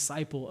as a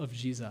disciple of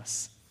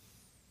Jesus.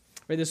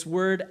 Right, this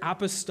word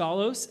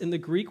apostolos in the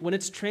Greek, when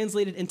it's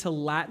translated into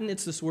Latin,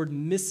 it's this word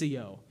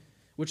missio,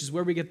 which is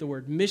where we get the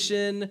word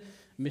mission,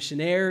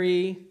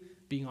 missionary,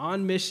 being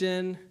on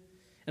mission.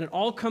 And it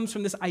all comes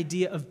from this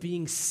idea of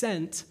being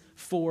sent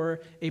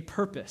for a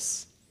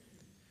purpose.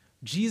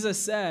 Jesus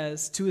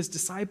says to his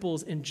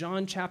disciples in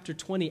John chapter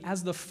 20,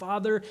 as the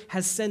Father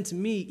has sent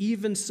me,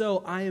 even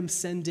so I am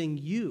sending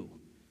you.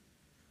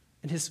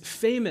 And his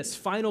famous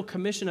final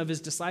commission of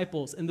his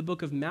disciples in the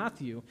book of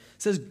Matthew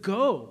says,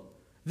 go.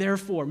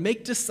 Therefore,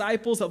 make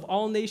disciples of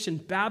all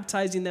nations,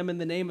 baptizing them in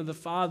the name of the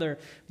Father,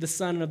 the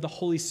Son, and of the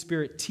Holy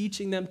Spirit,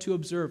 teaching them to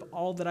observe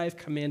all that I have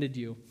commanded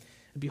you.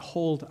 And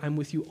behold, I'm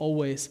with you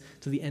always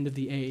to the end of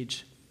the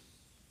age.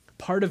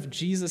 Part of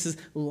Jesus'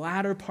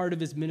 latter part of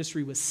his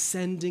ministry was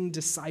sending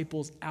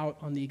disciples out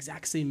on the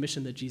exact same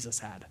mission that Jesus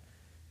had.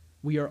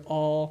 We are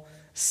all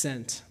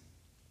sent.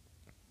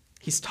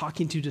 He's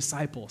talking to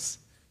disciples.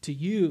 To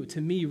you,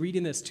 to me,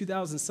 reading this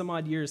 2,000 some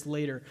odd years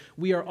later,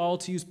 we are all,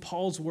 to use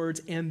Paul's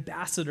words,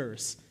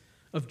 ambassadors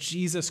of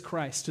Jesus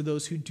Christ to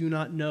those who do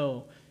not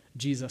know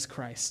Jesus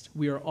Christ.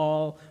 We are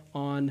all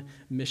on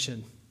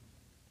mission.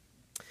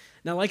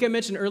 Now, like I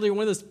mentioned earlier,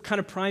 one of those kind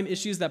of prime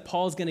issues that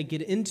Paul is going to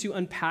get into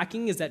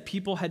unpacking is that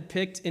people had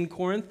picked in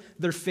Corinth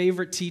their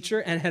favorite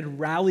teacher and had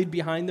rallied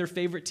behind their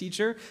favorite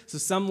teacher. So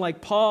some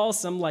like Paul,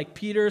 some like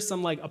Peter,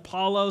 some like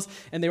Apollos,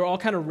 and they were all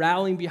kind of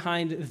rallying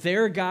behind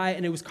their guy,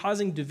 and it was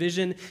causing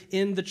division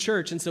in the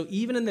church. And so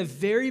even in the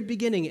very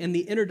beginning, in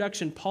the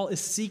introduction, Paul is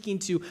seeking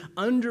to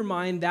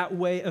undermine that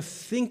way of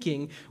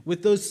thinking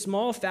with those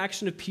small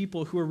faction of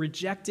people who are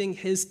rejecting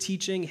his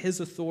teaching, his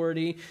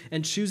authority,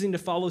 and choosing to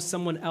follow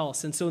someone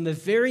else. And so in the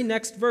very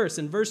next verse,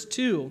 in verse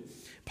 2,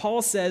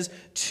 Paul says,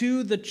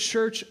 to the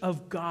church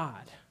of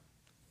God.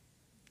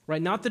 Right?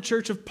 Not the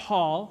church of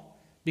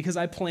Paul, because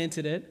I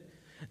planted it.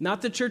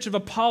 Not the church of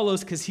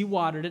Apollos, because he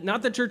watered it.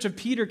 Not the church of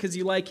Peter, because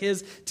you like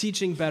his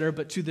teaching better,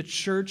 but to the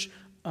church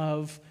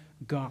of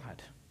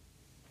God.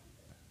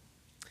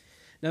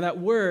 Now that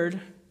word,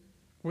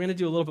 we're going to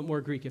do a little bit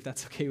more Greek, if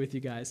that's okay with you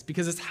guys,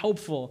 because it's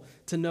helpful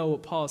to know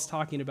what Paul is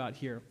talking about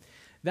here.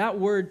 That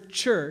word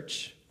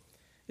church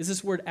is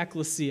this word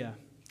ekklesia.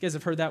 You guys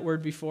have heard that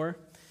word before?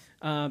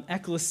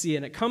 Ekklesia,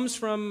 and it comes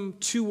from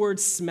two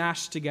words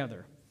smashed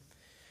together.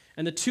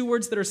 And the two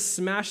words that are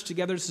smashed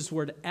together is this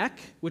word ek,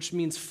 which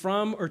means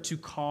from or to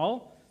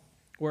call,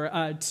 or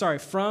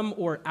from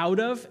or out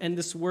of, and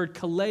this word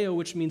kaleo,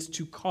 which means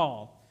to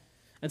call.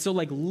 And so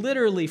like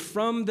literally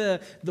from the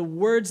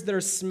words that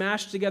are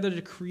smashed together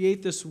to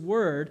create this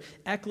word,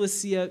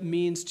 ekklesia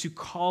means to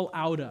call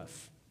out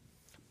of.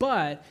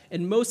 But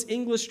in most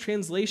English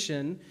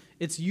translation,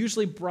 it's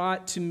usually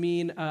brought to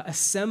mean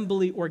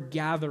assembly or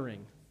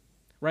gathering,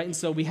 right? And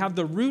so we have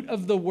the root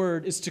of the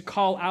word is to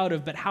call out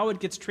of, but how it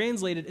gets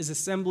translated is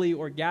assembly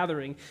or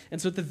gathering.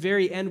 And so at the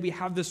very end, we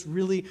have this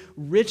really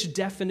rich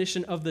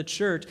definition of the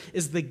church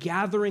is the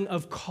gathering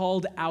of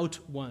called out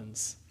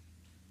ones.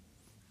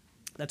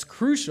 That's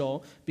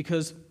crucial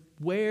because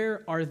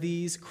where are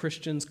these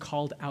Christians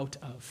called out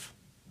of?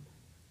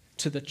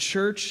 To the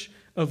church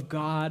of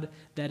God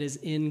that is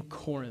in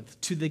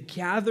Corinth, to the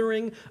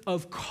gathering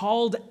of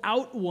called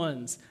out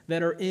ones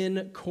that are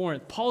in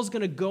Corinth. Paul's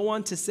going to go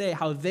on to say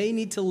how they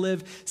need to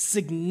live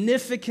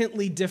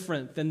significantly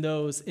different than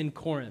those in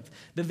Corinth,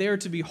 that they are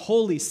to be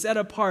holy, set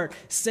apart,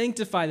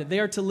 sanctified, that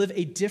they are to live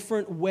a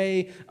different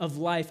way of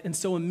life. And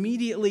so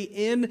immediately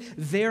in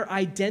their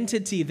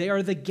identity, they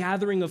are the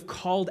gathering of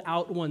called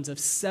out ones, of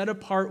set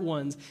apart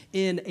ones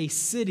in a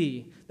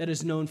city that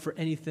is known for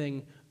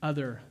anything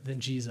other than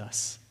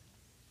Jesus.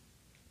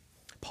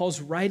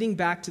 Paul's writing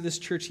back to this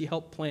church he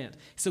helped plant.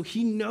 So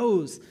he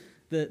knows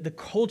the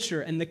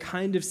culture and the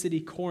kind of city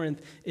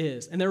Corinth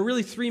is. And there are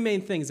really three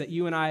main things that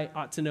you and I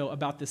ought to know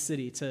about this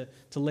city to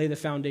lay the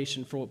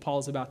foundation for what Paul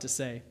is about to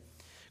say.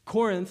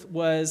 Corinth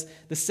was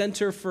the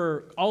center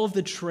for all of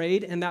the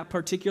trade in that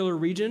particular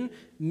region,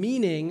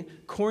 meaning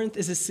Corinth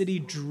is a city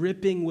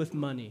dripping with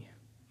money.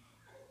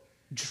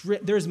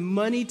 There's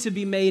money to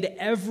be made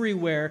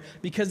everywhere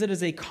because it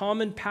is a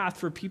common path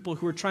for people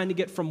who are trying to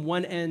get from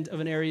one end of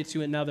an area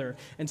to another.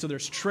 And so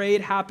there's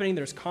trade happening,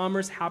 there's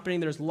commerce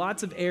happening, there's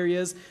lots of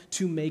areas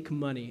to make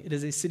money. It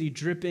is a city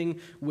dripping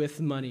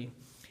with money.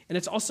 And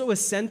it's also a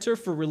center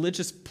for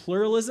religious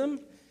pluralism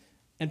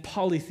and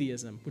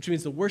polytheism, which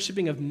means the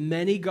worshiping of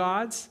many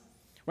gods.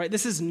 Right?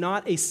 This is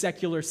not a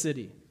secular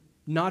city,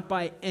 not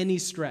by any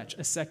stretch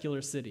a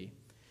secular city.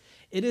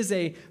 It is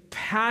a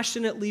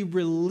passionately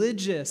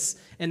religious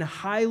and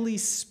highly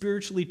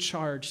spiritually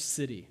charged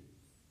city.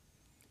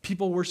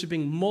 People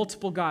worshiping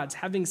multiple gods,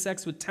 having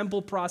sex with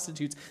temple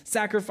prostitutes,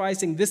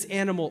 sacrificing this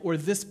animal or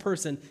this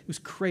person. It was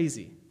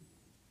crazy.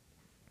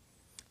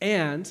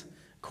 And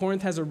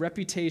Corinth has a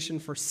reputation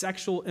for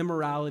sexual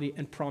immorality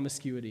and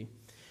promiscuity.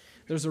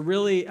 There's a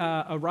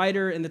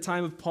writer in the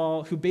time of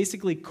Paul who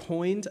basically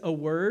coined a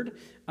word,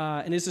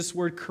 and it's this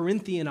word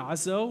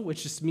Corinthianazo,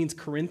 which just means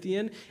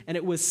Corinthian, and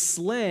it was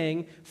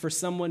slang for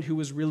someone who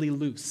was really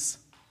loose.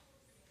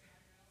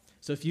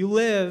 So if you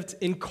lived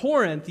in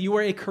Corinth, you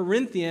were a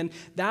Corinthian.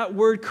 That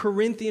word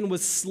Corinthian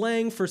was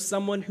slang for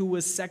someone who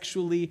was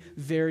sexually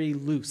very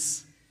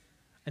loose.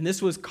 And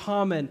this was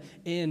common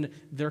in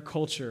their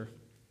culture.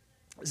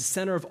 It was the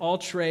center of all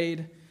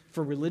trade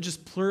for religious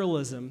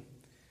pluralism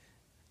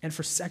and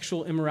for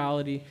sexual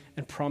immorality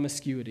and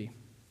promiscuity.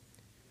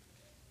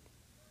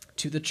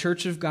 To the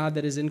church of God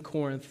that is in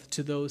Corinth,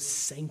 to those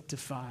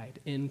sanctified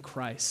in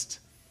Christ,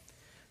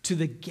 to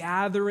the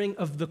gathering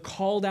of the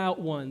called out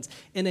ones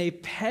in a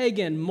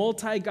pagan,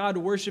 multi-God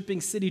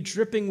worshiping city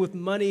dripping with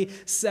money,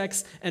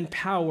 sex, and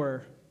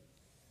power,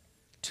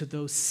 to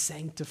those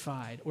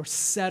sanctified or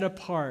set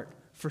apart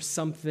for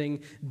something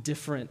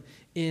different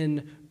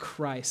in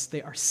Christ.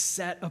 They are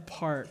set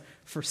apart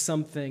for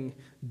something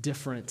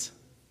different.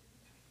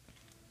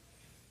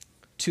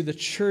 To the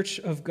church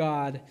of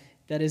God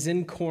that is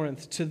in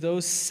Corinth, to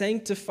those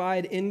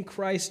sanctified in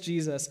Christ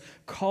Jesus,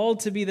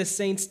 called to be the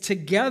saints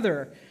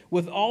together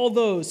with all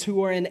those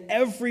who are in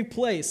every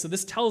place. So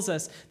this tells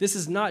us this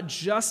is not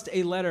just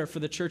a letter for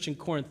the church in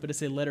Corinth, but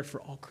it's a letter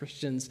for all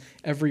Christians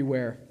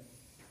everywhere.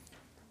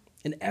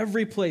 In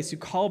every place who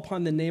call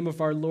upon the name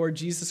of our Lord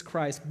Jesus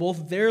Christ,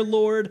 both their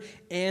Lord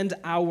and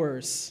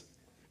ours.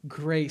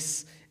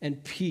 grace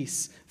and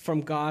peace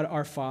from God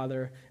our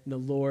Father and the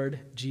Lord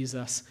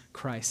Jesus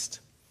Christ.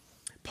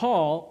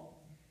 Paul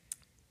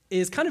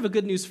is kind of a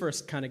good news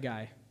first kind of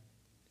guy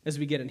as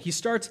we get in. He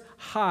starts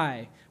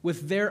high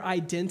with their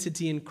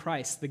identity in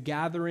Christ, the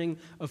gathering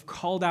of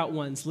called out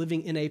ones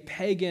living in a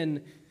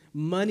pagan,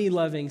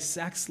 money-loving,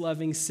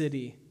 sex-loving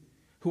city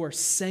who are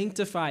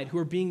sanctified, who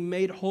are being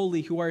made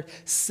holy, who are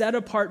set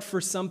apart for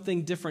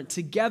something different,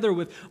 together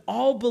with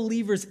all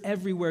believers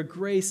everywhere,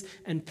 grace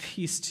and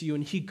peace to you.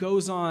 And he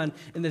goes on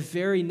in the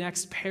very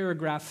next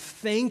paragraph,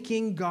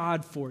 thanking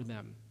God for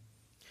them.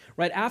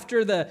 Right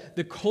after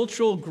the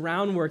cultural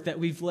groundwork that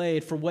we've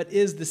laid for what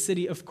is the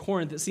city of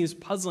Corinth, it seems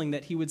puzzling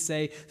that he would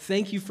say,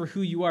 thank you for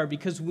who you are,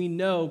 because we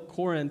know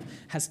Corinth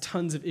has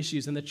tons of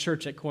issues, and the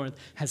church at Corinth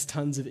has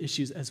tons of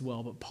issues as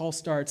well. But Paul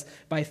starts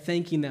by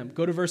thanking them.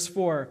 Go to verse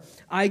 4.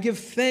 I give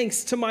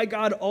thanks to my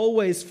God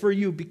always for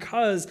you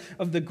because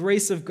of the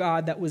grace of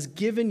God that was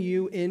given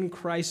you in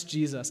Christ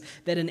Jesus,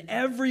 that in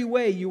every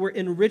way you were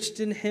enriched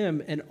in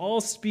him in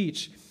all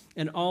speech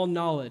and all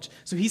knowledge.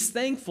 So he's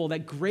thankful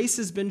that grace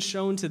has been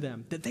shown to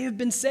them, that they have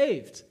been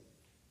saved.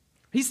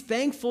 He's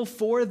thankful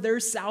for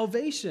their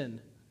salvation.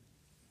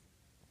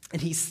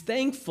 And he's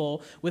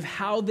thankful with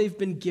how they've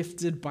been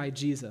gifted by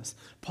Jesus.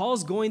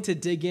 Paul's going to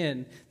dig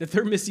in that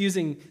they're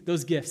misusing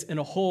those gifts in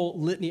a whole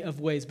litany of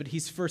ways, but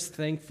he's first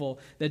thankful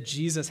that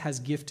Jesus has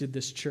gifted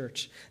this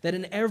church, that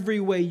in every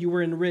way you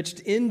were enriched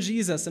in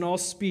Jesus in all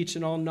speech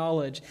and all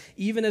knowledge,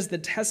 even as the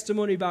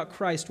testimony about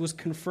Christ was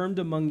confirmed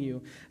among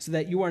you, so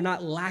that you are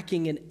not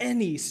lacking in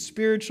any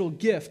spiritual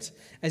gift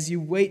as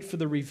you wait for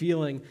the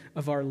revealing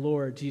of our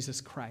Lord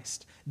Jesus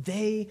Christ.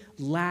 They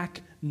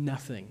lack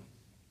nothing.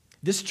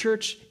 This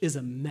church is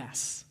a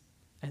mess,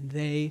 and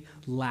they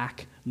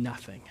lack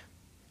nothing.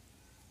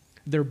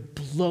 They're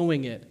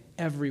blowing it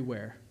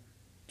everywhere,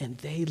 and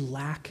they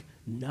lack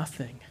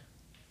nothing.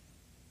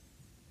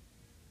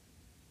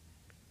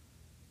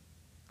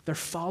 They're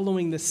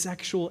following the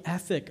sexual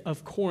ethic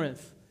of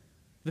Corinth,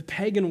 the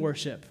pagan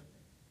worship,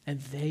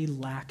 and they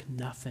lack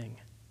nothing.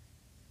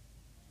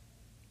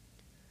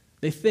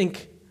 They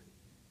think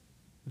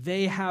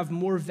they have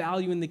more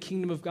value in the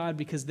kingdom of God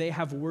because they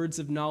have words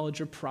of knowledge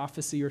or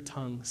prophecy or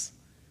tongues,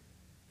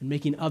 and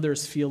making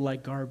others feel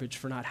like garbage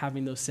for not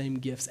having those same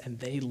gifts, and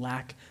they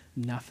lack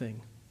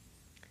nothing.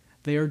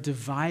 They are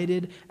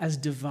divided as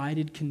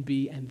divided can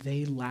be, and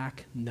they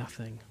lack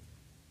nothing.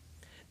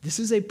 This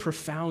is a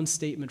profound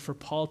statement for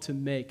Paul to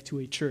make to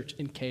a church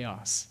in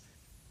chaos.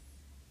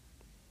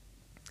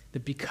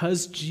 That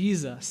because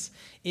Jesus,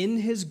 in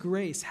his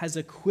grace, has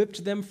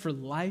equipped them for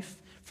life,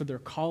 for their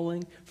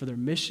calling, for their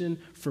mission,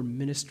 for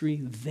ministry,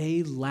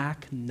 they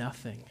lack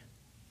nothing.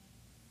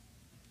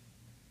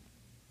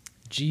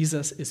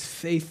 Jesus is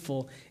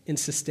faithful in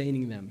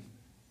sustaining them.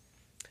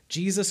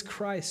 Jesus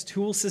Christ,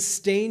 who will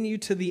sustain you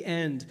to the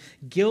end,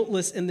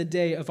 guiltless in the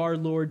day of our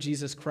Lord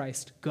Jesus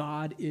Christ.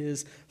 God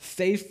is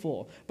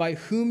faithful, by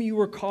whom you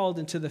were called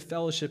into the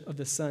fellowship of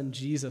the Son,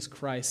 Jesus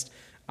Christ,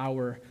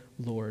 our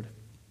Lord.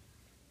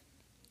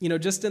 You know,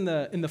 just in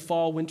the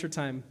fall,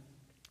 wintertime,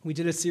 we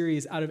did a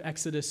series out of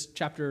Exodus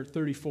chapter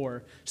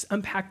 34, just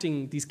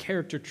unpacking these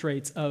character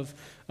traits of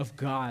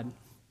God.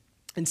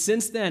 And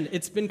since then,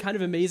 it's been kind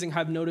of amazing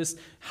how I've noticed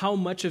how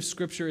much of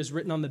Scripture is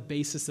written on the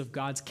basis of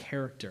God's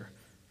character.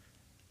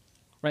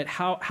 Right?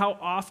 How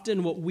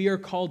often what we are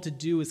called to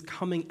do is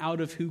coming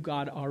out of who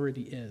God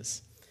already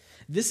is.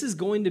 This is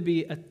going to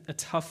be a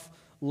tough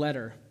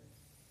letter,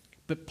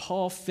 but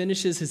Paul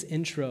finishes his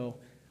intro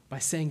by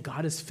saying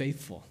God is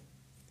faithful.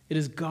 It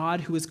is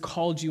God who has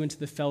called you into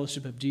the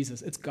fellowship of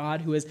Jesus. It's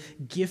God who has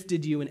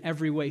gifted you in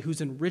every way,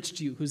 who's enriched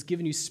you, who's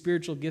given you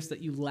spiritual gifts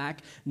that you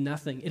lack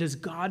nothing. It is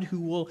God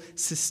who will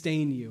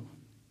sustain you.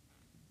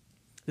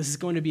 This is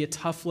going to be a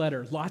tough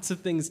letter. Lots of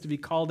things to be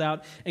called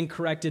out and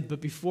corrected,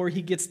 but before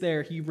he gets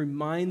there, he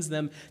reminds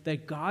them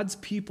that God's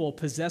people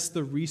possess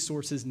the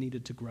resources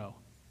needed to grow,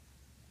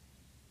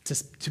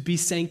 to be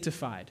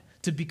sanctified,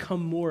 to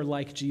become more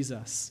like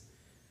Jesus.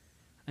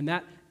 And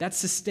that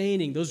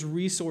sustaining, those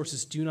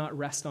resources do not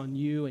rest on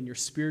you and your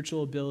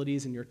spiritual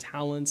abilities and your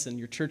talents and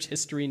your church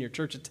history and your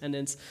church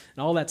attendance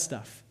and all that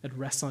stuff. It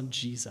rests on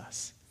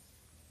Jesus.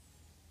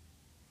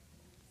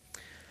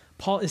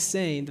 Paul is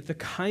saying that the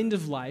kind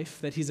of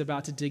life that he's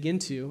about to dig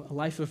into, a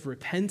life of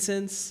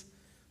repentance,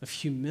 of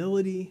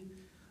humility,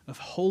 of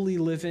holy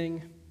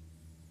living,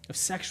 of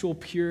sexual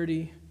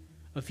purity,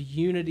 of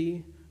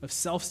unity, of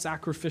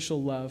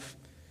self-sacrificial love,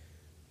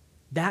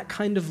 that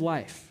kind of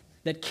life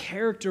that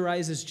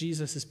characterizes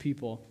Jesus'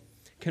 people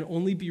can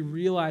only be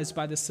realized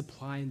by the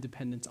supply and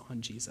dependence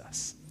on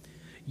Jesus.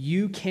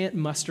 You can't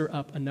muster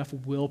up enough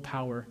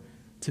willpower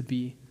to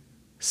be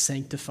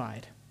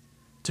sanctified,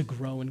 to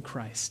grow in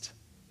Christ.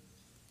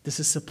 This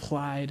is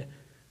supplied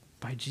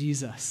by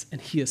Jesus, and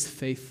he is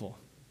faithful.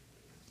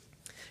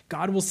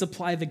 God will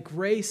supply the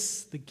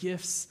grace, the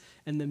gifts,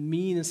 and the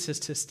means to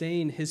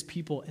sustain his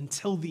people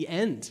until the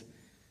end.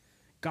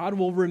 God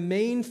will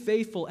remain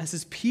faithful as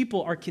his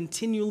people are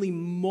continually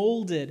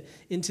molded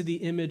into the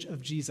image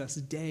of Jesus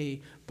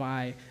day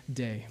by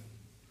day.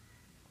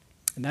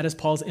 And that is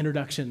Paul's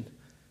introduction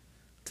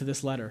to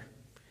this letter.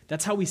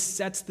 That's how he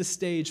sets the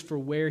stage for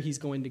where he's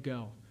going to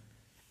go.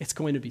 It's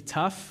going to be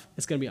tough.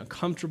 It's going to be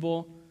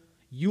uncomfortable.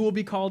 You will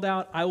be called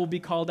out. I will be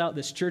called out.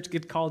 This church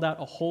gets called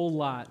out a whole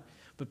lot.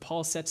 But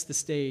Paul sets the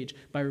stage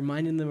by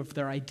reminding them of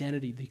their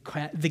identity,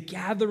 the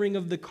gathering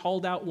of the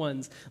called out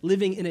ones,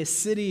 living in a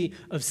city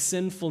of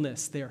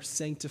sinfulness. They are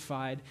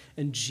sanctified,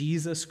 and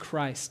Jesus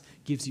Christ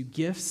gives you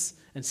gifts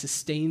and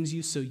sustains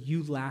you so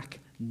you lack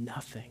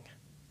nothing.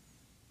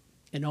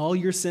 In all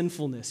your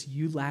sinfulness,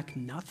 you lack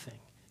nothing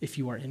if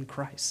you are in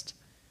Christ.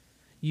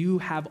 You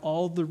have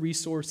all the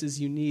resources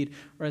you need,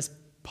 or as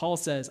Paul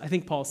says, I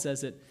think Paul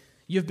says it,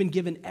 you have been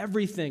given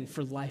everything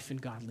for life and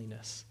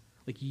godliness.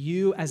 Like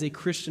you as a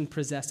Christian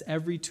possess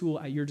every tool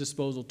at your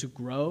disposal to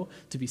grow,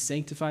 to be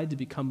sanctified, to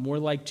become more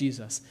like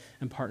Jesus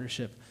in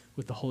partnership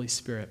with the Holy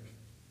Spirit.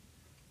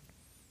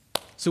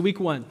 So week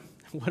one,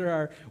 what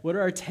are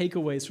our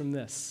takeaways from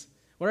this?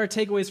 What are our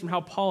takeaways from how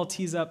Paul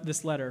tees up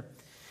this letter?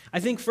 I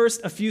think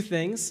first, a few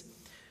things.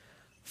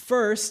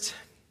 First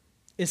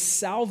is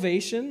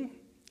salvation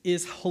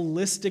is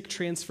holistic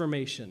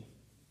transformation,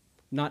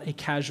 not a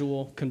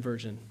casual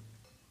conversion.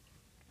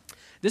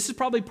 This is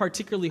probably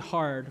particularly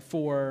hard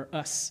for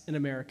us in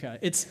America.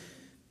 It's,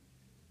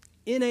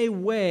 in a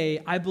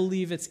way, I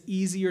believe it's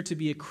easier to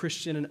be a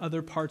Christian in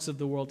other parts of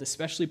the world,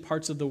 especially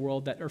parts of the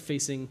world that are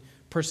facing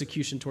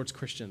persecution towards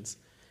Christians.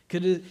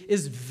 Because it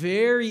is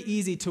very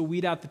easy to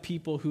weed out the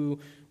people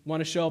who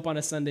want to show up on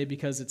a Sunday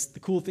because it's the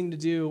cool thing to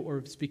do, or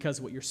it's because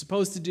of what you're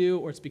supposed to do,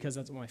 or it's because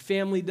that's what my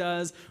family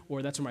does,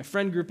 or that's where my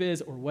friend group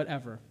is, or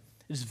whatever.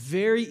 It's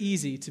very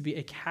easy to be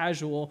a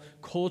casual,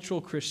 cultural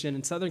Christian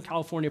in Southern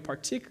California,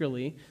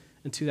 particularly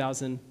in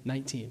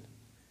 2019.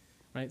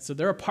 Right? So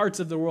there are parts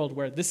of the world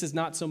where this is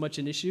not so much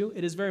an issue.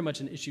 It is very much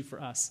an issue for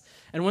us.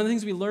 And one of the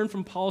things we learn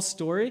from Paul's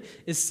story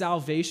is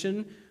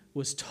salvation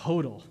was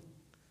total.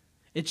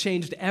 It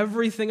changed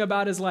everything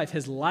about his life,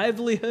 his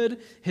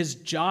livelihood, his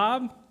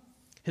job,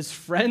 his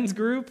friends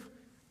group,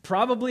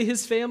 probably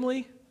his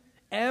family.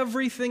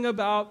 Everything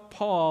about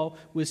Paul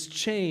was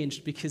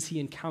changed because he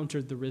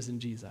encountered the risen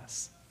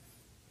Jesus.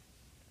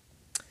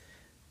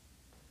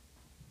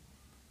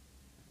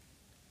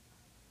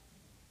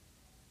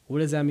 What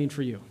does that mean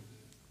for you?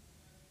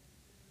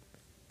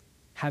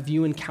 Have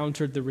you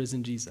encountered the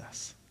risen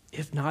Jesus?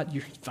 If not,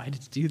 you're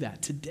invited to do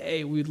that.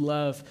 Today, we'd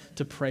love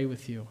to pray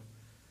with you.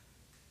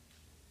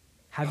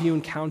 Have you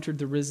encountered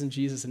the risen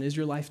Jesus, and is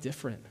your life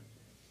different?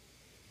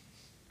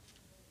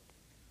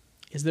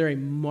 Is there a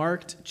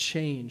marked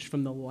change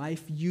from the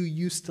life you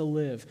used to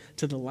live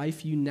to the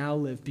life you now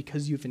live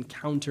because you've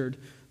encountered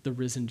the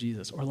risen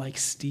Jesus? Or like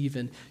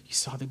Stephen, you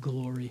saw the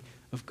glory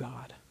of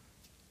God.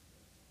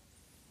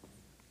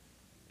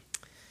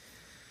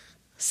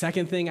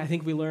 Second thing I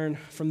think we learn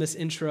from this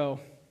intro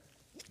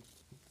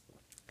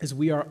is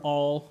we are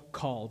all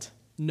called.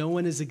 No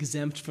one is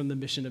exempt from the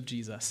mission of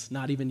Jesus,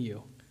 not even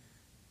you.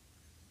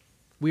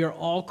 We are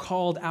all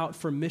called out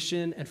for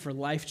mission and for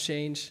life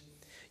change.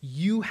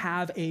 You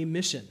have a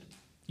mission.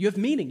 You have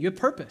meaning. You have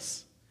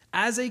purpose.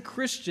 As a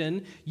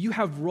Christian, you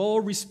have role,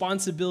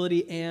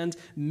 responsibility, and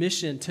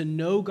mission to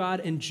know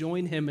God and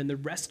join him in the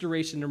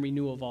restoration and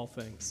renewal of all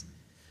things.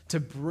 To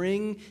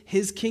bring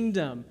his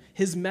kingdom,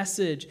 his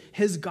message,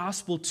 his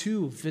gospel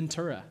to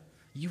Ventura.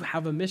 You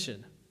have a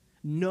mission.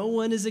 No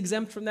one is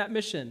exempt from that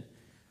mission.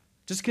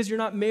 Just because you're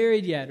not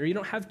married yet, or you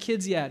don't have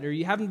kids yet, or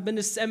you haven't been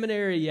to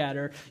seminary yet,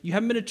 or you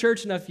haven't been to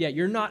church enough yet,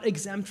 you're not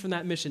exempt from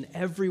that mission.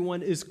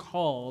 Everyone is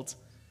called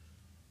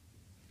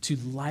to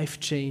life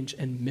change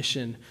and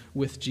mission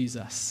with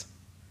Jesus.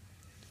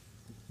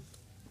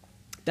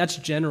 That's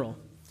general.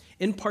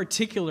 In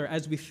particular,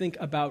 as we think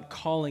about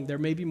calling, there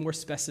may be more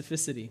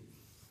specificity.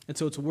 And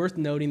so it's worth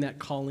noting that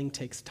calling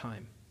takes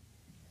time.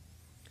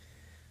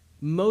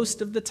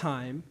 Most of the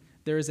time,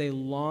 there is a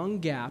long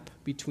gap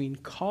between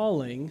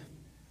calling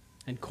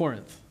and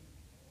Corinth,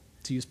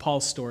 to use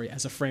Paul's story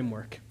as a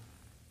framework.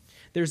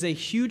 There's a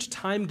huge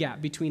time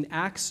gap between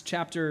Acts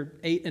chapter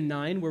 8 and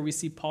 9, where we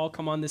see Paul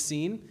come on the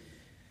scene,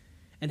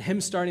 and him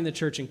starting the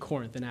church in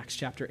Corinth in Acts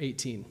chapter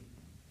 18.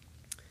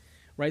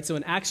 Right? So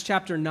in Acts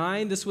chapter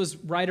 9, this was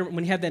right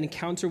when he had that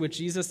encounter with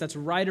Jesus. That's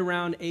right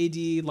around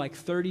AD like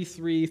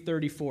 33,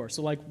 34.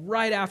 So like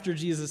right after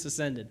Jesus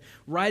ascended,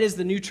 right as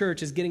the new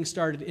church is getting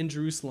started in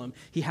Jerusalem,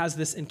 he has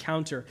this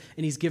encounter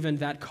and he's given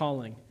that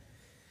calling.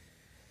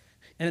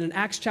 And in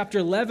Acts chapter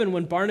 11,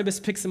 when Barnabas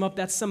picks him up,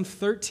 that's some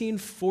 13,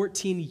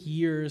 14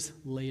 years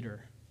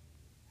later.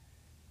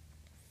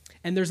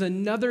 And there's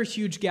another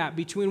huge gap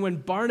between when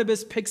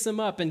Barnabas picks him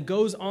up and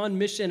goes on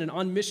mission and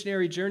on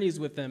missionary journeys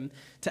with him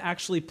to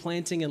actually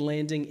planting and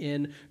landing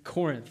in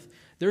Corinth.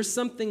 There's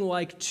something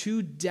like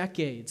 2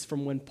 decades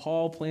from when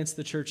Paul plants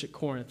the church at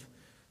Corinth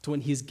to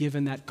when he's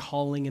given that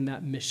calling and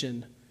that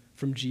mission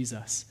from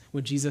Jesus.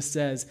 When Jesus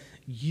says,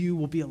 you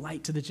will be a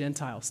light to the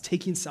Gentiles,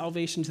 taking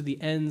salvation to the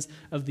ends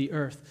of the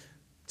earth.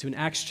 To in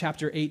Acts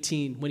chapter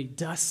 18, when he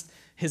dusts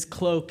his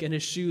cloak and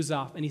his shoes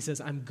off and he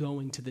says, I'm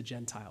going to the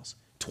Gentiles.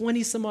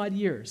 20 some odd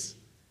years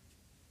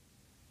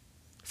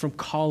from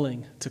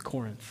calling to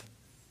Corinth.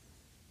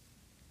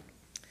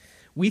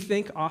 We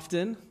think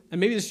often, and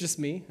maybe it's just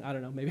me, I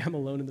don't know, maybe I'm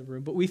alone in the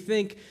room, but we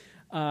think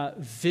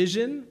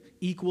vision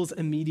equals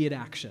immediate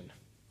action.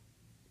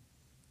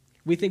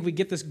 We think we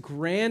get this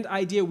grand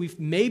idea. We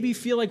maybe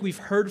feel like we've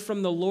heard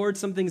from the Lord.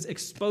 Something's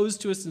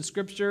exposed to us in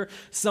Scripture.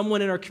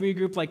 Someone in our community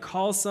group like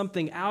calls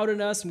something out in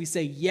us, and we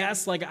say,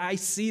 yes, like I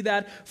see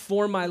that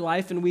for my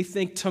life. And we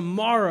think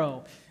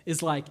tomorrow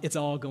is like it's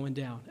all going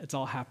down. It's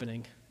all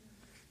happening.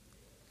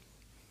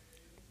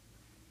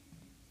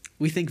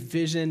 We think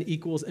vision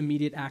equals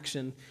immediate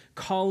action.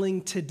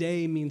 Calling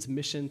today means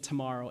mission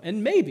tomorrow.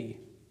 And maybe.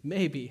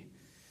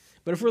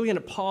 But if we're looking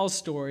at Paul's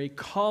story,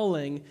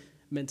 calling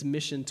meant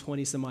mission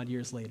 20 some odd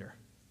years later.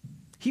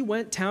 He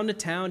went town to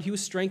town. He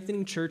was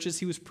strengthening churches.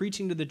 He was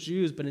preaching to the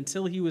Jews. But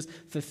until he was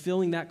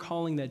fulfilling that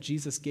calling that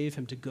Jesus gave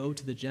him to go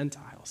to the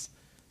Gentiles,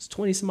 it's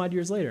 20 some odd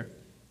years later.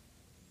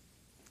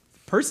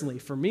 Personally,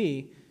 for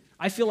me,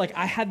 I feel like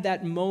I had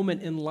that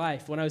moment in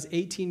life when I was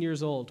 18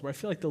 years old where I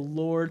feel like the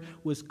Lord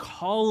was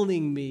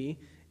calling me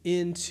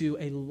into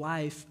a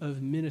life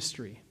of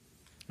ministry,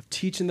 of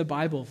teaching the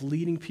Bible, of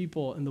leading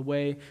people in the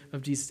way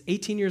of Jesus.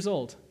 18 years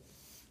old.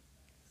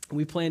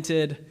 We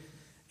planted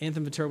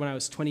Anthem Ventura when I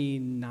was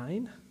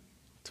 29,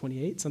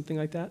 28, something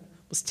like that.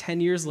 It was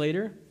 10 years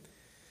later.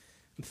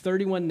 I'm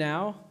 31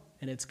 now,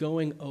 and it's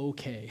going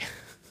okay.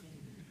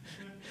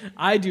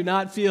 I do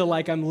not feel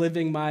like I'm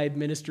living my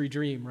ministry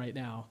dream right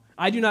now.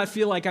 I do not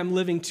feel like I'm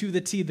living to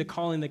the T the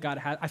calling that God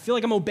had. I feel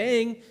like I'm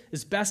obeying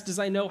as best as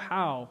I know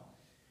how.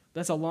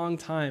 That's a long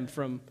time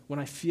from when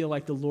I feel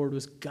like the Lord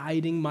was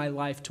guiding my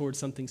life towards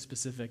something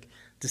specific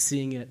to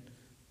seeing it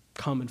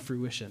come in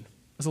fruition.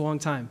 It's a long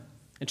time.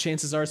 And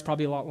chances are it's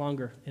probably a lot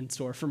longer in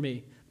store for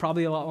me.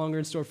 Probably a lot longer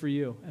in store for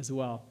you as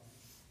well.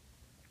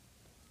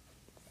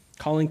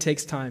 Calling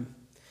takes time.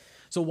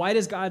 So why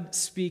does God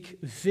speak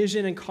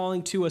vision and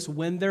calling to us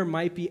when there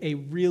might be a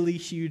really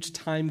huge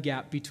time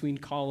gap between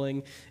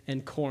calling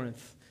and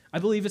Corinth? I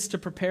believe it's to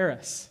prepare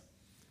us,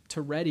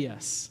 to ready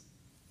us.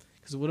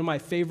 Because one of my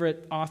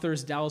favorite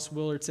authors, Dallas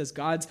Willard, says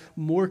God's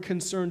more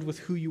concerned with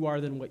who you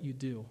are than what you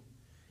do.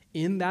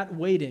 In that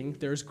waiting,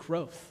 there's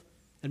growth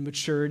and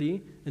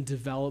maturity and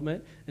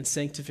development and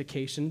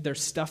sanctification.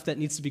 There's stuff that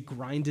needs to be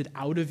grinded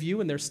out of you,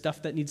 and there's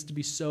stuff that needs to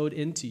be sowed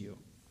into you.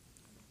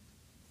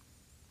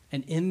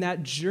 And in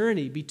that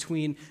journey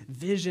between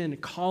vision,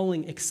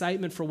 calling,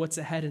 excitement for what's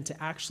ahead, and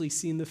to actually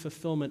seeing the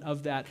fulfillment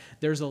of that,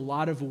 there's a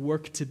lot of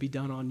work to be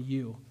done on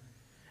you.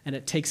 And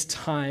it takes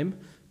time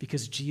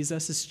because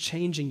Jesus is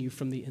changing you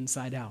from the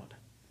inside out.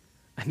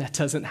 And that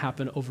doesn't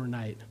happen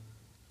overnight.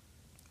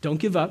 Don't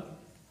give up.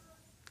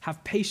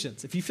 Have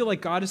patience. If you feel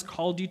like God has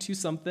called you to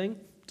something,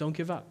 don't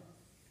give up.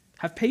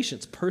 Have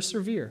patience.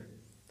 Persevere.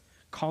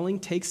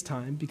 Calling takes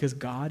time because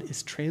God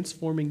is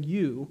transforming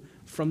you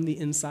from the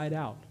inside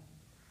out.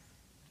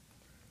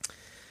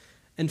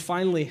 And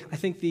finally, I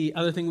think the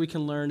other thing we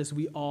can learn is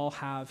we all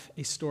have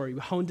a story.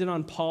 We honed in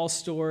on Paul's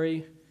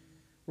story.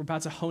 We're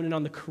about to hone in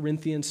on the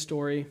Corinthian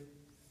story.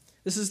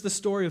 This is the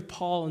story of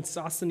Paul and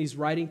Sosthenes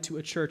writing to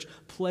a church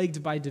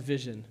plagued by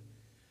division,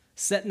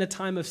 set in a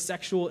time of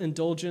sexual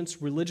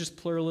indulgence, religious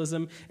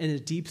pluralism, and a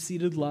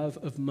deep-seated love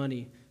of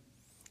money.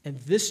 And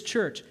this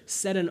church,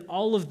 set in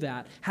all of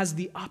that, has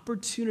the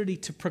opportunity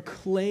to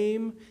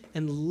proclaim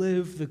and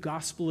live the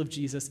gospel of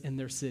Jesus in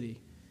their city.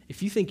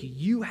 If you think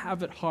you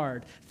have it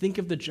hard, think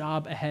of the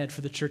job ahead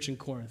for the church in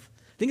Corinth.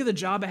 Think of the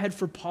job ahead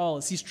for Paul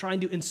as he's trying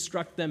to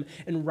instruct them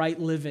in right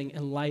living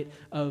in light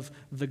of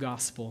the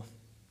gospel.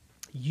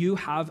 You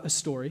have a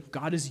story.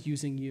 God is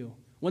using you.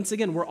 Once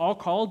again, we're all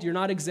called. You're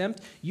not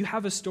exempt. You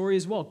have a story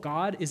as well.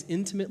 God is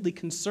intimately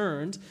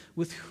concerned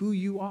with who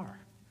you are.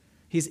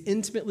 He's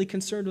intimately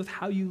concerned with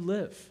how you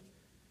live.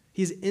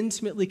 He's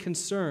intimately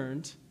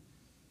concerned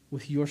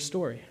with your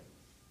story.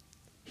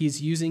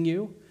 He's using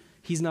you.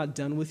 He's not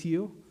done with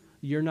you.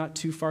 You're not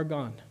too far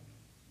gone.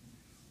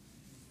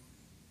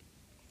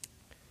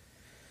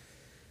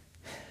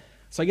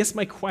 So I guess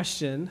my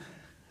question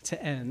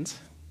to end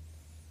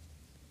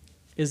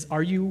is,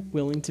 are you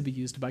willing to be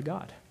used by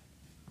God?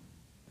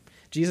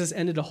 Jesus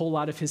ended a whole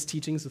lot of his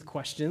teachings with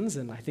questions,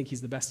 and I think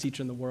he's the best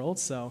teacher in the world,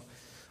 so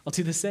I'll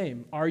do the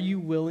same. Are you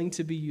willing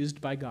to be used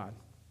by God?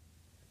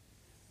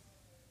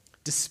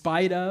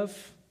 Despite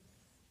of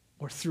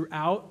or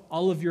throughout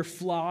all of your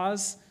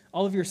flaws,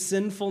 all of your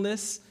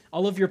sinfulness,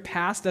 all of your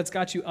past that's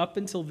got you up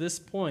until this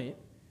point.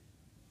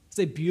 It's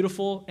a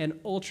beautiful and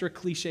ultra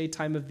cliche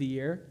time of the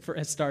year for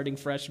a starting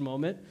fresh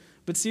moment.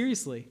 But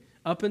seriously,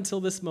 up until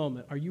this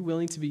moment, are you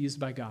willing to be used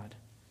by God?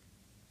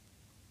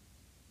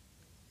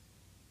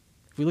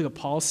 If we look at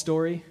Paul's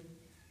story,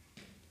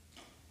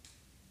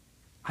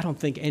 I don't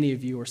think any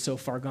of you are so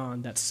far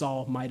gone that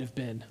Saul might have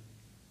been.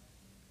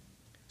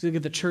 If we look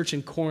at the church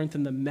in Corinth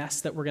and the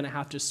mess that we're going to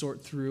have to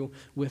sort through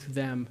with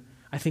them,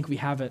 I think we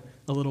have it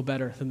a little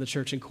better than the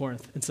church in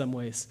Corinth in some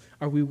ways.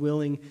 Are we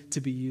willing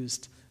to be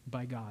used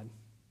by God?